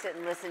 I could sit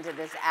and listen to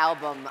this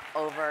album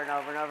over and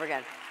over and over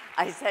again.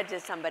 I said to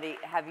somebody,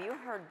 have you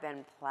heard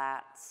Ben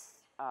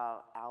Platt's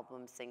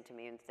album, Sing to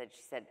Me? And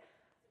she said,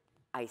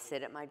 I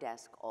sit at my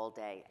desk all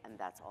day, and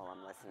that's all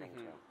I'm listening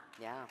to.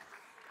 Yeah.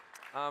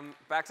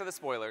 Back to the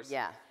spoilers.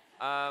 Yeah.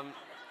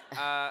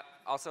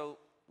 Also,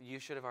 you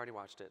should have already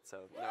watched it,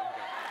 so no. Okay.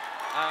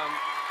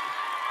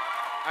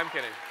 I'm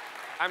kidding.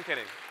 I'm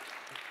kidding.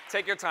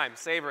 Take your time.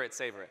 Savor it.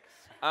 Savor it.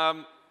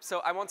 So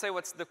I won't say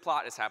what's the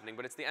plot is happening,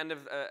 but it's the end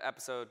of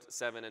episode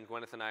 7, and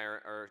Gwyneth and I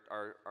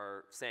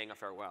are saying a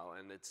farewell,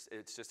 and it's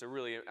just a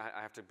really,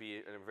 I have to be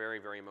in a very,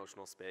 very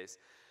emotional space.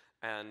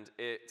 And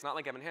it's not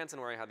like Evan Hansen,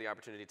 where I had the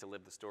opportunity to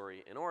live the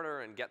story in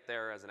order and get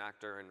there as an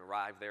actor and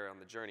arrive there on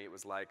the journey. It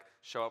was like,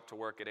 show up to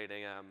work at 8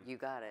 a.m. You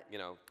got it. You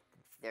know,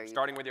 there you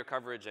starting go. with your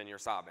coverage and you're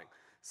sobbing.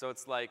 So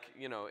it's like,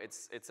 you know,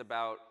 it's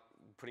about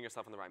putting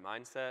yourself in the right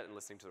mindset and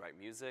listening to the right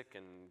music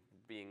and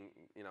being,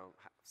 you know,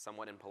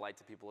 somewhat impolite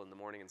to people in the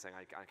morning and saying,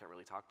 I can't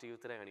really talk to you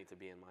today. I need to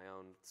be in my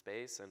own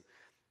space. And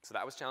so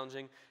that was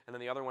challenging. And then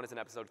the other one is in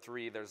episode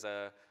 3. There's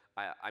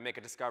I make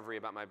a discovery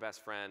about my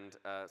best friend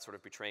sort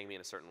of betraying me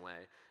in a certain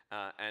way.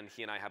 And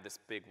he and I have this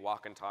big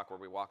walk and talk where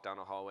we walk down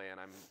a hallway and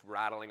I'm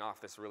rattling off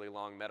this really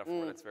long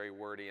metaphor that's very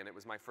wordy. And it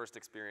was my first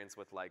experience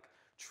with like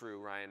true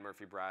Ryan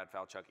Murphy, Brad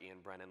Falchuk, Ian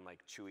Brennan, like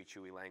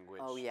chewy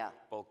language,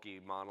 bulky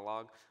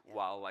monologue,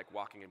 while like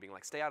walking and being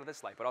like, stay out of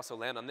this light, but also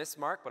land on this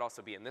mark, but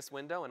also be in this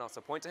window, and also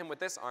point to him with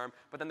this arm,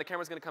 but then the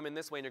camera's gonna come in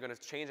this way and you're gonna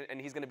change it,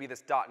 and he's gonna be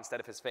this dot instead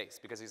of his face,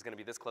 because he's gonna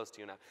be this close to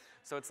you now.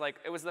 So it's like,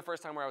 it was the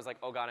first time where I was like,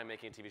 oh God, I'm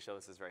making a TV show,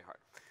 this is very hard.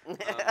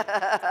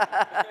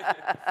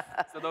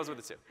 So those were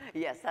the two.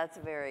 Yes, that's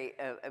very,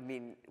 I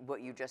mean,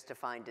 what you just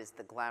defined is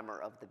the glamour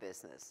of the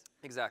business.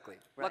 Exactly.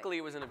 Right. Luckily,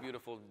 it was in a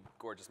beautiful,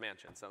 gorgeous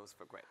mansion, so it was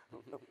great.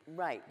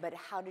 Right, but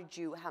how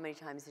many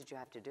times did you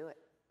have to do it?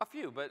 A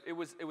few, but it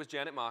was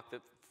Janet Mock,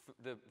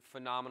 the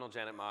phenomenal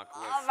Janet Mock.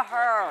 Love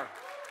her.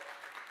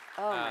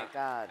 Oh my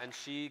God. And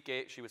she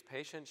was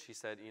patient. She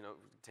said,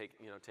 take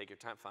your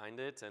time, find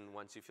it, and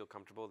once you feel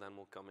comfortable, then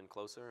we'll come in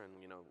closer, and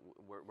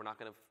we're not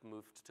going to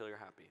move till you're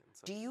happy. And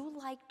so, do you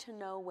like to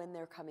know when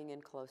they're coming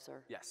in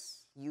closer?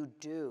 yes. You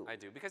do. I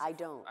do, because I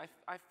don't.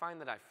 I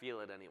find that I feel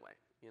it anyway.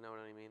 You know what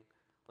I mean?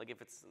 Like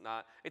if it's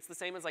not, it's the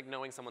same as like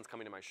knowing someone's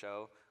coming to my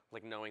show,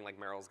 like knowing like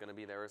Meryl's gonna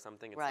be there or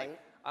something. It's right. Like,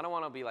 I don't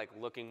want to be like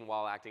looking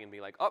while acting and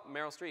be like, oh,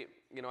 Meryl Streep.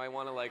 I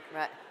want to like.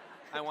 Right.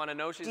 I want to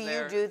know she's do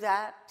there. Do you do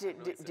that?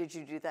 Did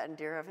you do that in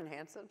Dear Evan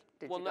Hansen?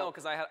 Well, no,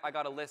 because I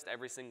got a list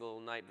every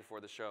single night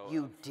before the show.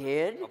 You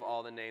did? Of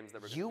all the names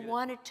that were. You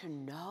wanted to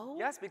know?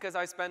 Yes, because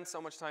I spend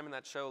so much time in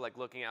that show, like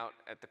looking out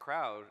at the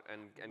crowd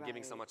and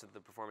giving so much of the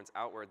performance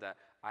outward that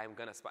I'm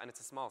gonna spot, and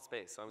it's a small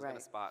space, so I'm gonna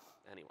spot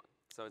anyone.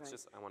 So it's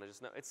just, I want to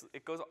just know.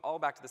 It goes all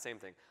back to the same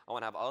thing. I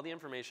want to have all the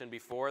information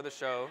before the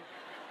show,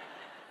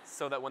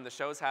 so that when the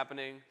show's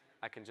happening,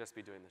 I can just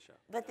be doing the show.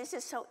 But this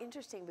is so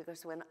interesting,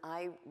 because when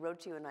I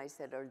wrote to you and I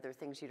said, are there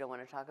things you don't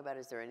want to talk about?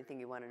 Is there anything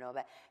you want to know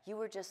about? You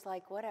were just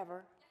like,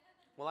 whatever.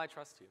 Well, I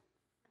trust you.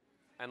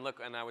 And look,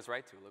 and I was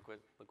right to. Look what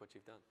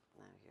you've done.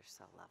 Oh, you're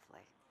so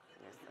lovely.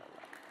 You're so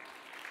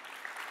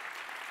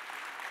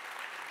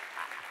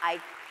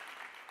lovely.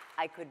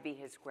 I could be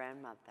his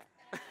grandmother.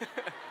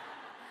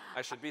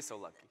 I should be so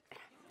lucky.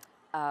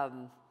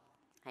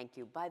 Thank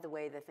you. By the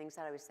way, the things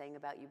that I was saying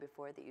about you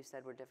before that you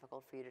said were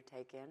difficult for you to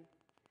take in,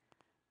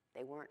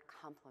 they weren't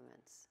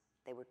compliments.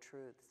 They were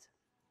truths.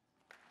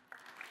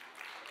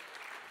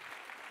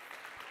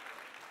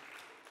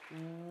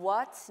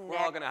 What's next? We're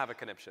all going to have a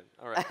conniption.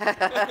 All right.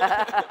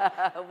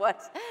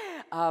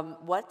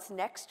 What's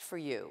next for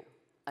you?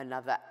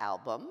 Another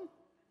album?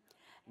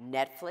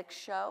 Netflix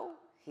show?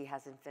 He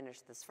hasn't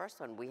finished this first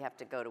one. We have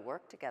to go to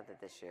work together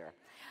this year.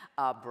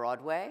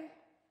 Broadway?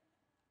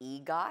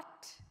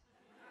 EGOT?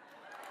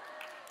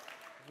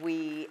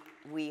 We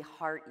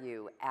heart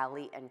you,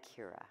 Allie and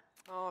Kira.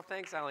 Oh,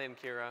 thanks, Allie and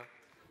Kira.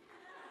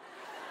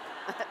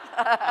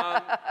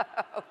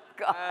 Oh,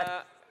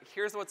 God.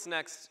 here's what's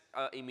next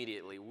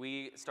immediately.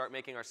 We start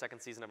making our second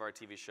season of our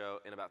TV show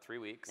in about 3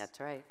 weeks. That's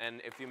right.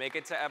 And if you make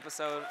it to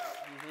episode,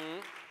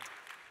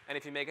 and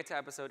if you make it to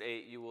episode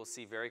 8, you will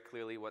see very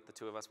clearly what the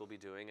two of us will be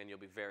doing, and you'll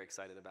be very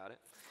excited about it.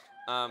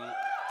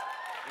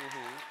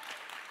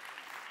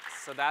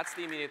 So that's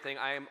the immediate thing.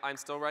 I'm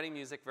still writing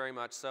music very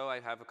much so. I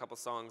have a couple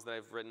songs that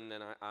I've written,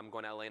 and I'm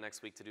going to LA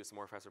next week to do some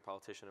more Professor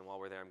Politician, and while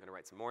we're there, I'm going to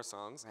write some more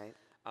songs. Right.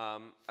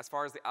 As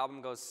far as the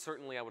album goes,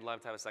 certainly I would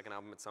love to have a second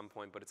album at some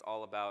point, but it's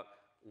all about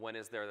when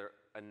is there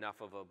enough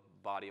of a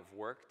body of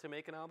work to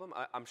make an album.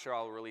 I'm sure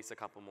I'll release a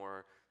couple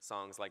more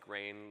songs like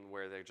Rain,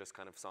 where they're just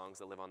kind of songs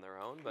that live on their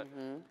own,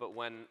 but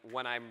when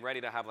I'm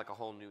ready to have like a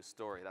whole new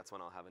story, that's when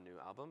I'll have a new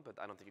album, but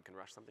I don't think you can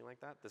rush something like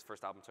that. This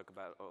first album took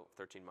about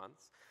 13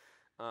 months.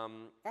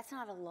 That's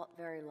not a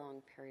very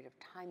long period of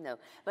time, though.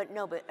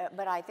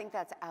 But I think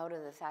that's out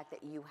of the fact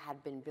that you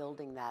had been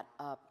building that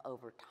up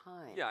over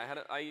time. Yeah,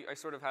 I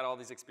sort of had all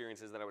these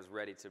experiences that I was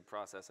ready to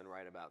process and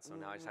write about. So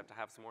now I just have to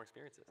have some more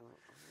experiences.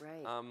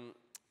 Right.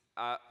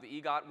 The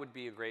EGOT would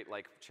be a great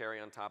like cherry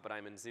on top, but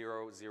I'm in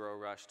zero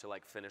rush to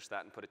like finish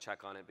that and put a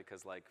check on it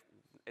because like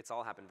it's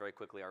all happened very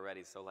quickly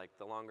already. So like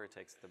the longer it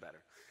takes, the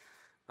better.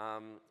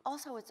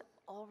 Also, it's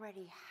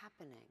already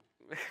happening.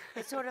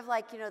 It's sort of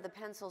like, the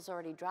pencil's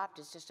already dropped.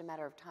 It's just a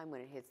matter of time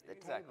when it hits the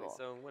exactly. table.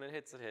 So when it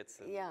hits, it hits.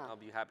 And Yeah. I'll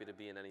be happy to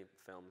be in any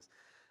films.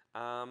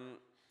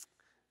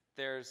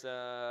 There's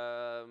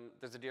a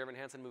Dear Evan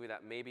Hansen movie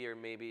that maybe or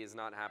maybe is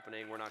not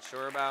happening. We're not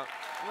sure about.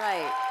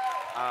 Right.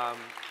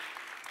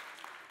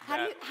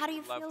 How do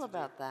you feel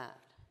about that?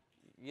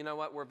 You know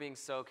what? We're being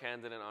so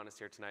candid and honest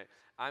here tonight.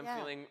 I'm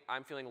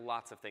feeling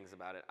lots of things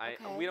about it.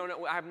 Okay. We don't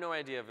know. I have no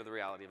idea of the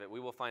reality of it.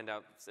 We will find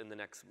out in the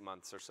next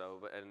months or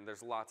so. And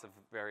there's lots of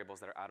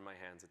variables that are out of my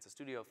hands. It's a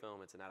studio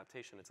film. It's an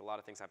adaptation. It's a lot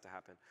of things have to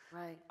happen.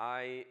 Right.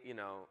 I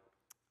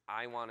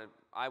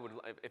would,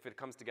 if it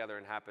comes together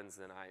and happens,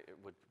 then I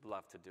would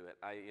love to do it.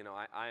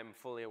 I am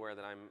fully aware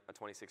that I'm a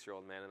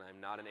 26-year-old man and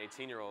I'm not an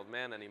 18-year-old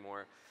man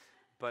anymore.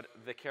 But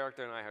the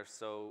character and I are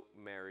so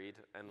married,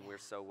 and we're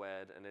so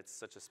wed, and it's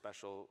such a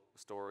special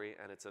story,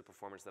 and it's a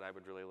performance that I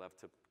would really love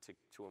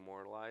to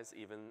immortalize,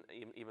 even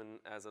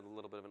as a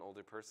little bit of an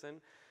older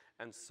person.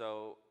 And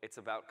so it's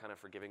about kind of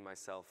forgiving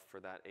myself for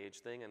that age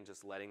thing, and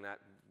just letting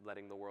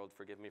the world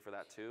forgive me for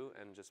that too,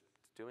 and just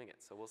doing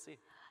it. So we'll see.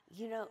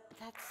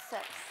 That's so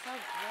great.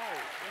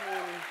 I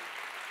mean,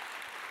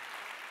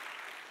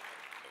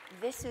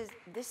 this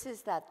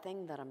is that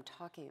thing that I'm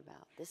talking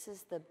about. This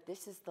is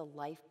the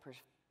life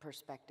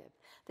perspective.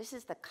 This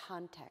is the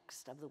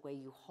context of the way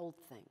you hold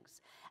things.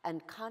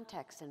 And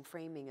context and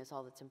framing is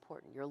all that's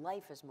important. Your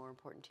life is more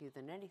important to you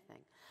than anything.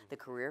 The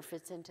career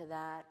fits into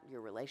that,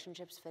 your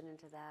relationships fit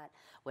into that,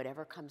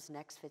 whatever comes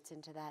next fits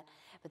into that.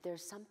 But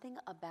there's something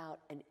about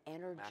an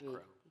energy.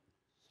 Macro.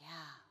 Yeah.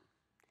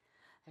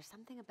 There's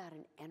something about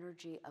an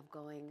energy of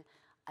going,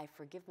 I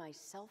forgive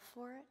myself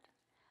for it.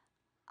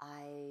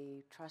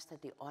 I trust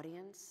that the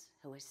audience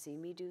who has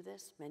seen me do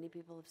this, many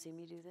people have seen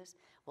me do this,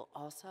 will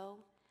also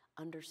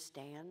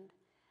understand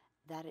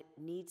that it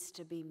needs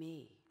to be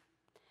me.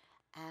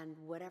 And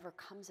whatever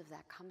comes of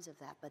that, comes of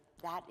that. But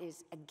that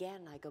is,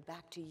 again, I go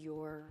back to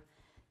your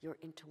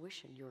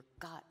intuition, your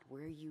gut,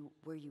 where you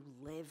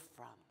live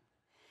from.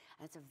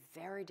 And it's a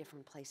very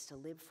different place to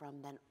live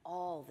from than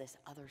all this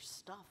other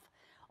stuff,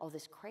 all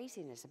this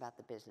craziness about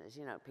the business.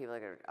 People are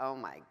going, oh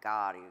my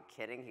God, are you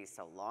kidding? He's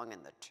so long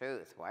in the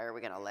tooth. Why are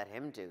we going to let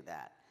him do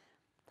that?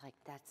 Like,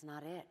 that's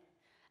not it.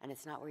 And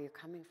it's not where you're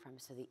coming from,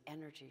 so the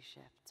energy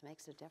shifts.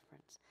 Makes a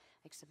difference,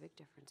 makes a big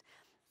difference.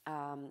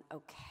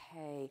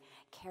 Okay,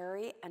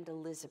 Carrie and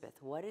Elizabeth,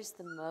 what is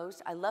the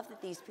most, I love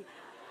that these people,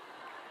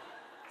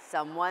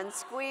 someone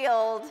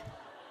squealed.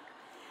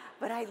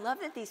 But I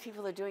love that these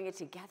people are doing it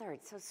together,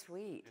 it's so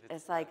sweet.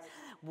 It's like,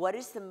 what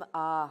is the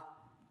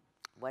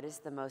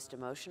most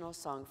emotional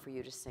song for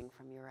you to sing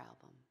from your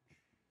album?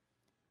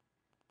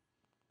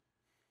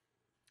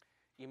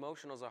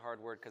 Emotional is a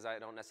hard word because I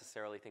don't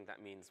necessarily think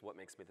that means what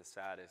makes me the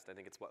saddest. I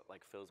think it's what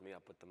like fills me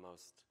up with the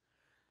most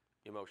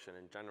emotion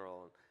in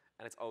general,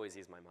 and it's always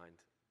eased my mind.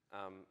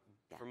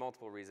 For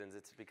multiple reasons.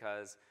 It's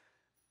because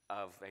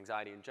of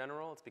anxiety in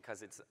general. It's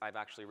because I've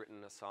actually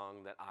written a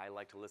song that I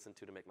like to listen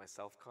to make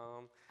myself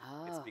calm.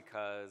 Oh. It's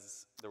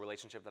because the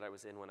relationship that I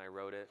was in when I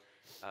wrote it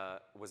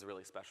was a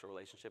really special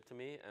relationship to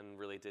me and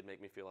really did make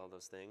me feel all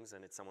those things.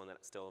 And it's someone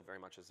that still very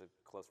much is a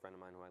close friend of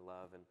mine who I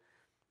love. And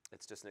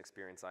it's just an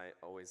experience I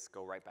always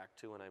go right back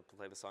to when I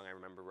play the song. I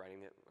remember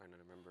writing it, and I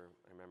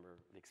remember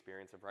the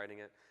experience of writing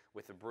it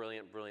with a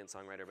brilliant, brilliant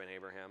songwriter, Ben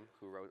Abraham,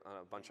 who wrote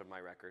a bunch of my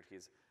record.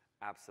 He's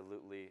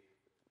absolutely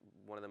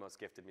one of the most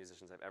gifted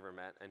musicians I've ever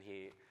met, and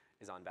he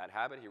is on Bad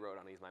Habit. He wrote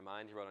on Ease My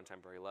Mind. He wrote on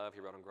Temporary Love.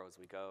 He wrote on Grow As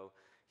We Go.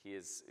 He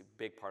is a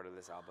big part of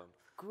this album.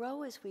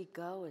 Grow As We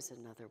Go is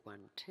another one,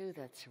 too,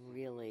 that's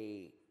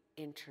really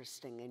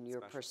interesting in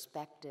your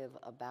perspective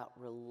about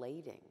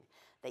relating,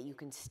 that you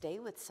can stay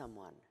with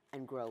someone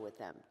and grow with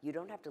them. You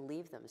don't have to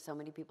leave them. So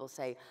many people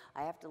say,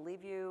 I have to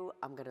leave you,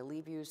 I'm going to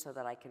leave you so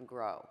that I can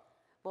grow.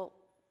 Well,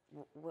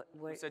 what?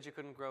 You said you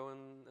couldn't grow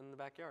in the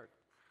backyard.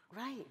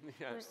 Right.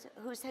 Yeah.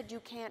 Who said you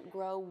can't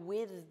grow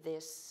with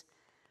this,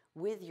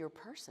 with your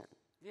person?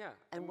 Yeah.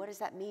 And what does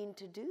that mean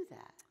to do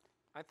that?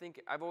 I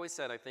think, I've always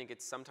said, I think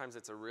sometimes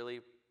it's a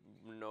really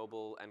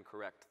noble and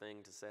correct thing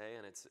to say,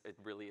 and it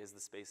really is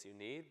the space you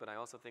need, but I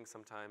also think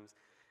sometimes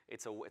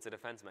it's a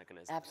defense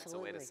mechanism.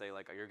 Absolutely. It's a way to say,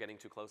 like, you're getting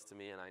too close to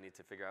me and I need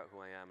to figure out who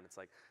I am, and it's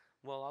like,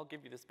 well, I'll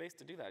give you the space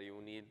to do that. You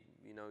need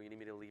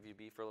me to leave you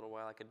be for a little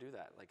while, I could do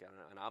that. Like,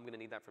 and I'm gonna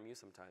need that from you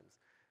sometimes.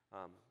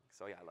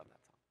 So yeah, I love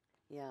that song.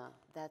 Yeah,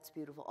 that's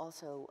beautiful.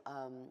 Also,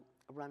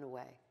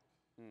 Runaway.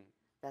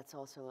 That's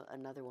also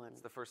another one.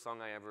 It's the first song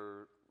I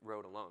ever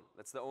wrote alone.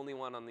 That's the only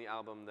one on the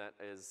album that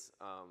is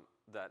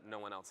that no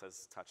one else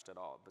has touched at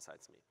all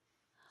besides me.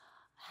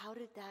 How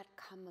did that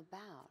come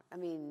about? I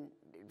mean,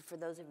 for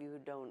those of you who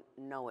don't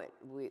know it,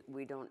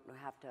 we don't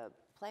have to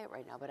play it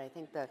right now, but I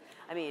think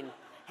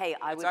hey,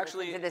 I was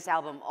listening to this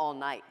album all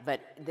night,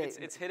 but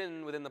it's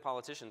hidden within The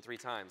Politician 3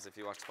 times if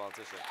you watch The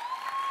Politician.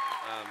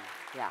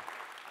 Yeah.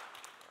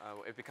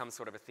 It becomes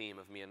sort of a theme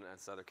of me and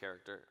this other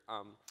character.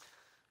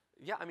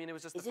 Yeah, I mean, it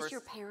was just Is the first. this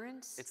your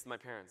parents? It's my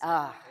parents.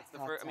 Ah, it's the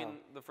I thought I mean,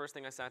 so. the first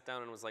thing I sat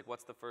down and was like,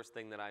 what's the first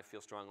thing that I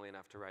feel strongly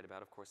enough to write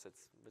about? Of course,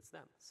 it's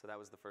them. So that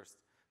was the first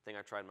thing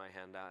I tried my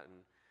hand at,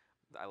 and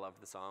I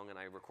loved the song, and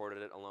I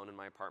recorded it alone in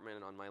my apartment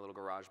and on my little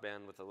garage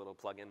band with a little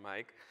plug-in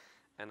mic,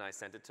 and I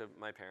sent it to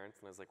my parents,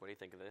 and I was like, what do you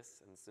think of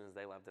this? And as soon as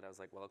they loved it, I was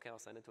like, well, okay, I'll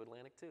send it to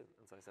Atlantic too.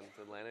 And so I sent it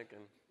to Atlantic,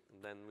 and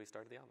then we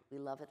started the album. We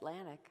love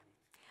Atlantic.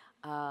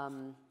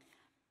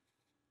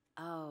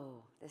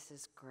 Oh, this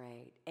is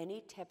great.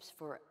 Any tips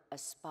for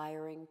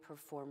aspiring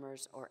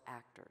performers or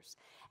actors?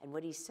 And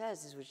what he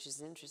says is, which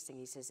is interesting,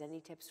 he says, any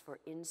tips for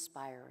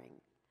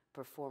inspiring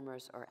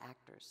performers or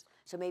actors?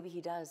 So maybe he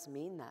does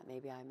mean that.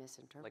 Maybe I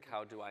misinterpreted. Like,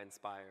 how do I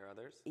inspire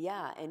others?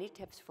 Yeah, any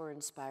tips for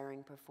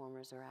inspiring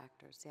performers or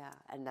actors? Yeah,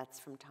 and that's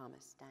from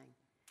Thomas. Dang.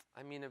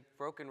 I mean, a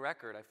broken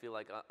record, I feel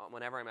like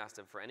whenever I'm asked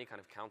for any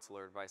kind of counsel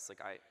or advice,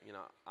 like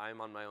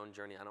I'm on my own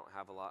journey. I don't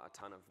have a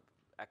ton of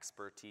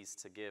expertise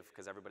to give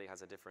because everybody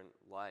has a different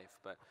life.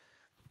 But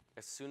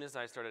as soon as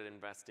I started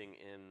investing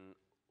in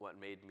what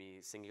made me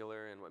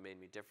singular and what made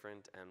me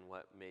different and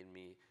what made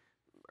me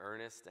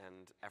earnest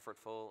and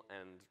effortful,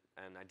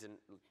 and I didn't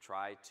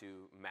try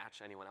to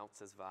match anyone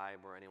else's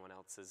vibe or anyone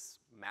else's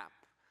map,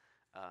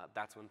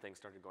 that's when things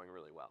started going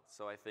really well.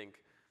 So I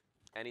think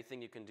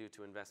anything you can do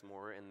to invest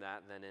more in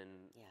that than in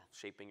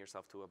shaping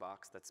yourself to a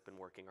box that's been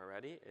working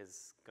already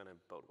is going to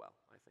bode well,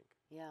 I think.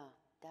 Yeah,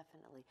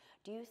 definitely.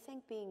 Do you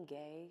think being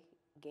gay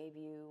gave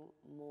you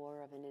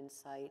more of an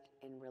insight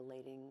in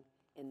relating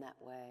in that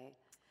way?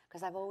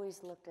 Because I've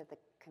always looked at the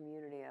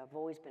community, I've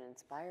always been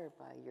inspired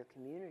by your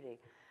community,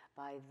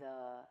 by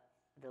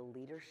the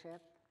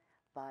leadership,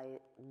 by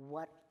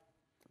what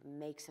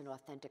makes an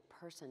authentic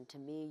person. To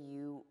me,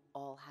 you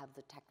all have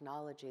the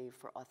technology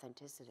for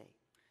authenticity.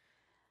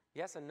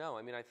 Yes and no.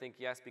 I mean, I think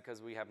yes,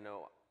 because we have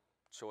no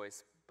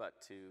choice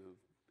but to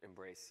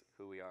embrace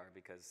who we are,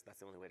 because that's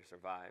the only way to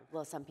survive.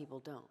 Well, some people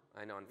don't.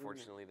 I know,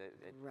 unfortunately, that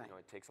it, Right.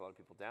 it takes a lot of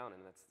people down,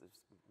 and that's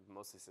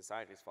mostly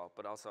society's fault.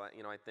 But also,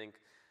 I think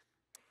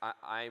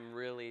I'm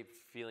really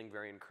feeling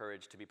very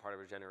encouraged to be part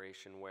of a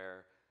generation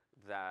where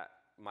that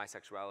my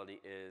sexuality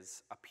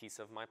is a piece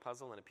of my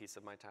puzzle and a piece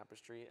of my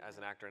tapestry as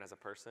an actor and as a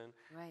person,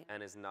 Right.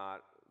 and is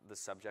not the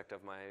subject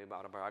of my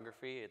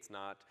autobiography. It's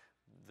not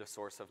the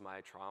source of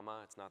my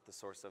trauma. It's not the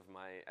source of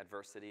my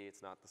adversity.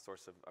 It's not the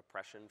source of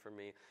oppression for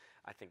me.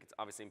 I think it's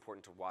obviously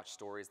important to watch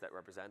stories that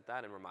represent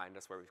that and remind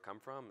us where we've come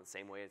from. The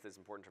same way it is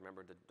important to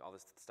remember all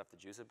this stuff the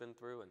Jews have been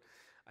through. And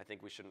I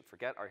think we shouldn't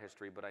forget our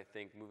history, but I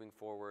think moving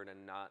forward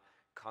and not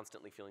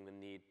constantly feeling the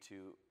need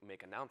to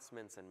make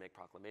announcements and make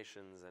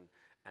proclamations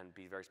and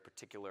be very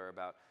particular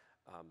about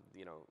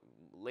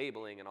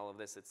labeling and all of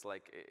this, it's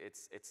like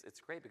it's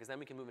great, because then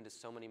we can move into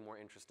so many more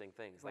interesting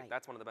things. Like, Right.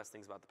 that's one of the best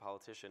things about The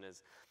Politician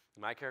is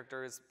my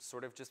character is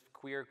sort of just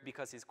queer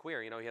because he's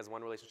queer. He has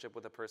one relationship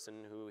with a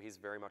person who he's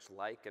very much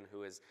like and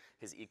who is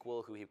his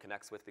equal, who he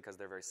connects with because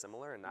they're very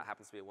similar, and that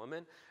happens to be a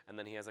woman. And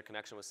then he has a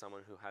connection with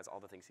someone who has all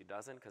the things he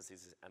doesn't, because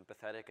he's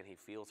empathetic and he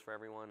feels for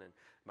everyone, and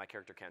my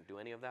character can't do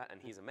any of that,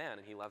 and he's a man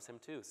and he loves him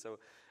too. So,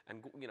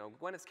 and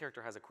Gwyneth's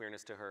character has a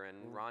queerness to her,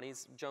 and Ronnie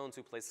Jones,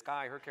 who plays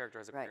Skye, her character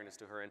has a Right. queerness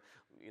to her, and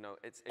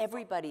it's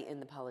Everybody in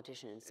The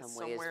Politician in some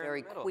way is somewhere in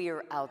very the middle.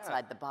 queer Yeah.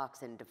 outside the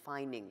box and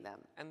defining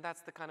them. And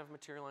that's the kind of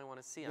material I want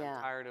to see. Yeah.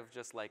 I'm tired of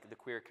just like the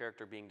queer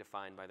character being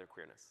defined by their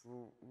queerness.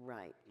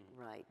 Right,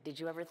 right. Did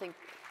you ever think...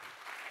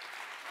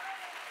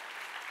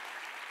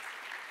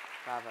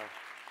 Bravo.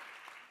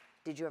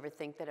 Did you ever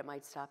think that it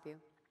might stop you?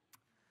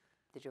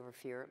 Did you ever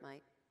fear it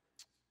might?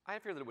 I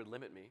fear that it would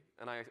limit me,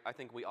 and I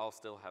think we all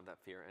still have that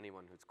fear.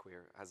 Anyone who's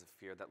queer has a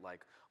fear that,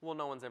 like, well,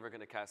 no one's ever going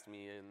to cast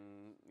me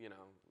in,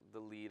 the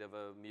lead of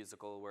a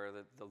musical where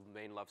the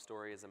main love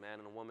story is a man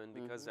and a woman,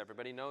 because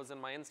everybody knows in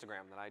my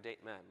Instagram that I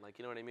date men. Like,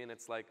 you know what I mean?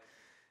 It's like,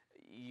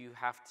 you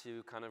have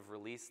to kind of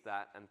release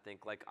that and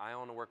think, like, I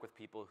want to work with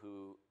people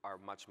who are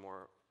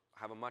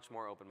have a much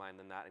more open mind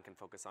than that, and can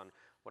focus on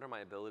what are my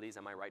abilities,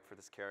 am I right for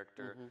this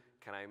character,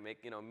 can I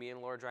make, me and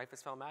Laura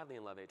Dreyfus fell madly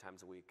in love 8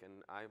 times a week,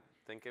 and I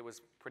think it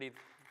was pretty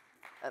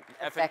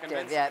effective.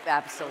 convincing. Yeah,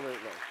 absolutely.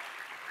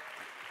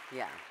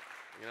 Yeah.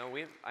 You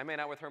know, I made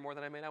out with her more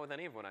than I made out with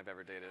anyone I've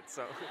ever dated.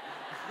 So.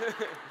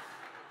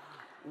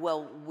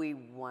 Well, we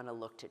want to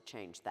look to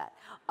change that.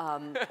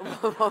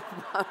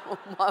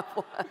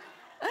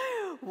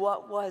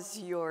 What was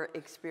your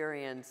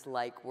experience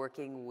like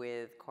working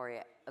with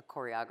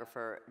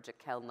choreographer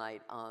Judith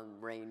Light on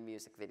Rain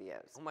music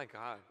videos? Oh my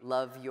God.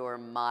 Love your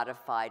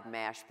modified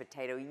mashed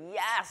potato.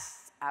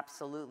 Yes,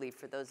 absolutely.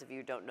 For those of you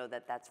who don't know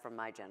that, that's from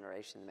my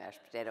generation, the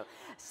mashed potato.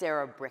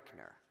 Sarah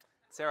Bricker.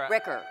 Sarah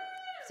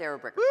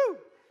Bricker. Woo!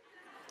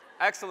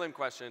 Excellent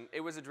question.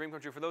 It was a dream come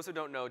true. For those who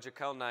don't know,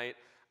 Judith Light,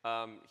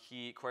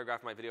 he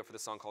choreographed my video for the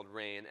song called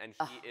Rain, and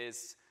he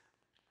is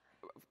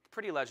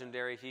pretty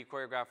legendary. He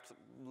choreographed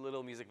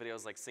little music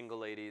videos like Single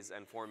Ladies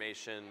and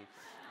Formation.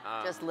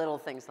 Just little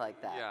things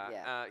like that.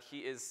 Yeah. He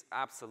is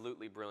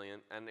absolutely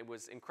brilliant, and it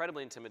was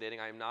incredibly intimidating.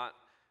 I am not,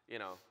 you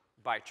know,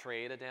 by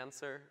trade a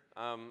dancer.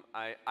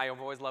 I have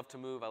always loved to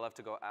move. I love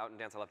to go out and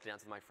dance. I love to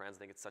dance with my friends. I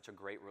think it's such a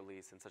great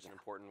release and such an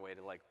important way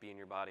to like be in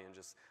your body and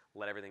just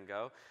let everything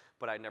go.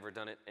 But I'd never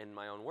done it in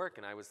my own work,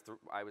 and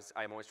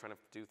I'm always trying to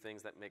do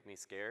things that make me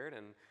scared.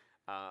 And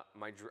I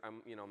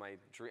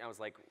was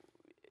like,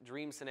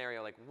 dream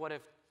scenario, like what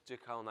if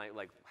Judith Light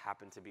like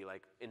happened to be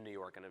like in New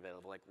York and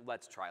available? Like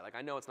let's try. Like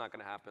I know it's not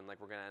going to happen.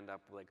 Like we're going to end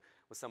up like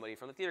with somebody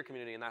from the theater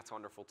community, and that's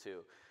wonderful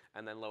too.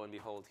 And then lo and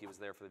behold, he was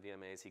there for the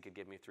VMAs. He could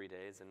give me 3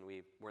 days, and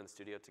we were in the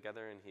studio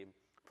together, and he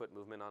put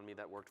movement on me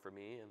that worked for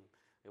me, and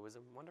it was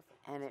wonderful.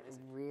 And it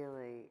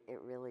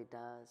really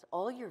does.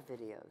 All your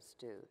videos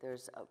do.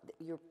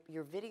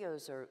 Your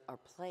videos are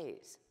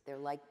plays. They're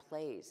like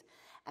plays,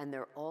 and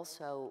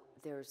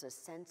there's a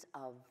sense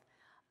of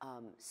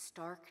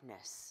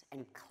starkness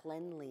and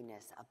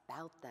cleanliness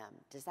about them.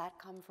 Does that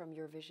come from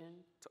your vision?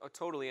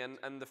 Totally, and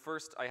the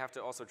first, I have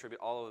to also attribute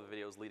all of the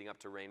videos leading up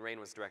to Rain. Rain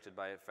was directed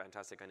by a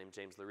fantastic guy named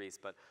James Larice,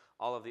 but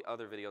all of the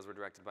other videos were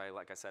directed by,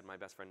 like I said, my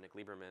best friend Nick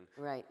Lieberman,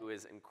 who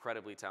is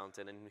incredibly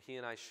talented, and he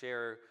and I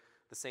share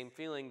the same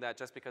feeling that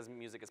just because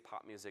music is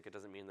pop music, it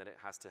doesn't mean that it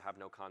has to have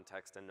no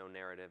context and no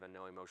narrative and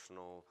no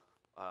emotional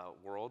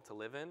world to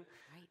live in.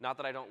 Right. Not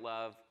that I don't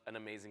love an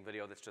amazing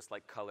video that's just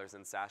like colors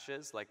and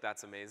sashes, like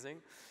that's amazing,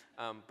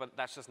 but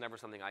that's just never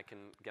something I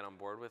can get on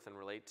board with and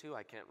relate to.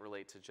 I can't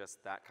relate to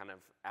just that kind of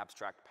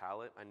abstract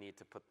palette. I need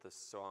to put the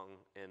song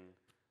in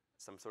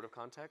some sort of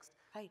context,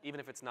 even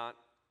if it's not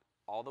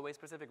all the way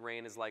specific.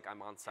 Rain is like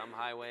I'm on some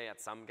highway at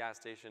some gas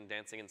station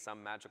dancing in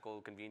some magical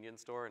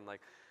convenience store, and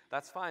like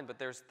that's fine, but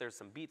there's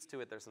some beats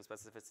to it, there's some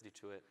specificity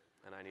to it,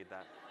 and I need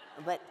that.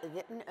 But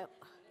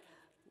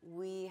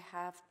we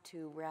have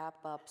to wrap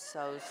up,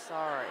 so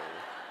sorry.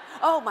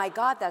 Oh my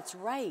God, that's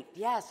right.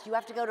 Yes, you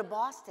have to go to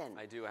Boston.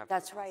 I do have to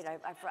That's go to right.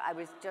 I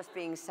was just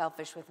being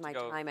selfish with my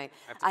time.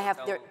 I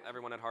have to tell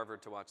everyone at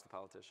Harvard to watch The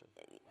Politician.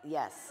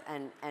 Yes,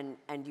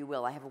 and you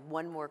will. I have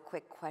one more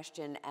quick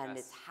question, and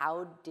it's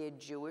how did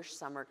Jewish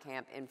summer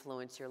camp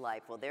influence your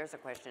life? Well, there's a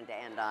question to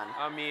end on.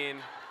 I mean,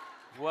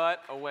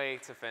 what a way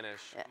to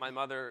finish. My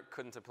mother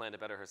couldn't have planned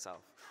it better herself.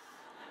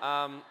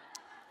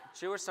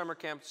 Jewish summer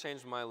camp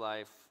changed my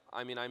life.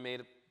 I mean, I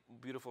made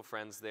beautiful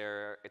friends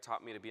there. It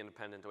taught me to be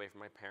independent away from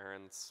my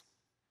parents.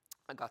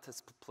 I got to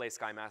play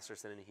Sky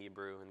Masterson in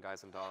Hebrew and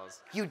Guys and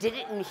Dolls. You did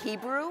it in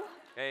Hebrew?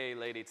 Hey,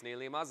 lady, tni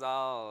li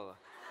mazal.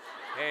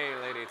 Hey,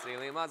 lady,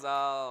 tni li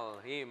mazal.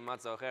 Im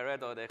matzocheret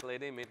odech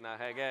lady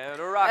mitnaheget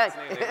rak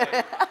tni li.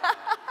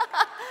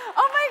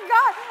 Oh my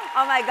God!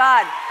 Oh my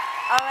God!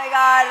 Oh my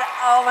God!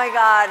 Oh my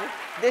God!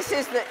 This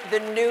is the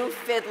new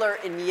fiddler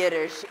in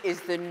Yiddish is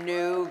the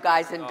new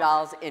Guys and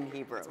Dolls in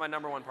Hebrew. It's my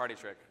 #1 party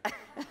trick.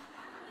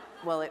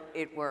 Well,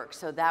 it works.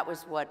 So that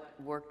was what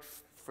worked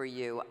for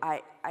you.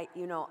 I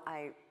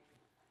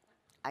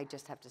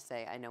just have to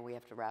say, I know we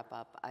have to wrap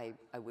up. I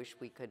wish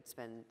we could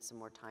spend some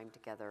more time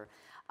together.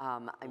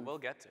 We'll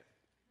get to.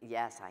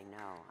 Yes, I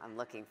know. I'm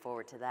looking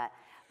forward to that.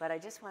 But I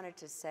just wanted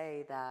to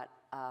say that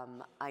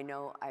I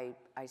know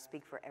I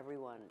speak for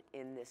everyone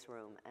in this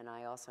room, and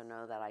I also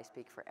know that I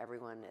speak for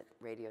everyone at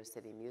Radio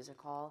City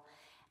Music Hall,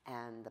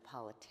 and The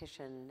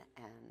Politician,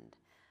 and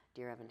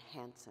Dear Evan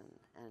Hansen,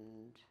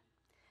 and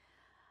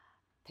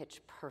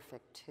Pitch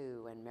Perfect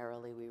too, and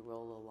Merrily We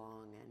Roll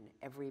Along, and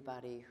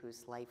everybody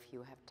whose life you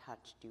have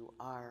touched. You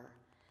are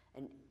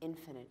an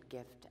infinite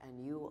gift,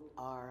 and you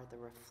are the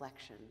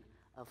reflection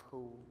of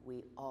who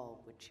we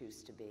all would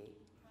choose to be.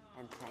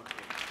 And thank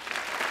you.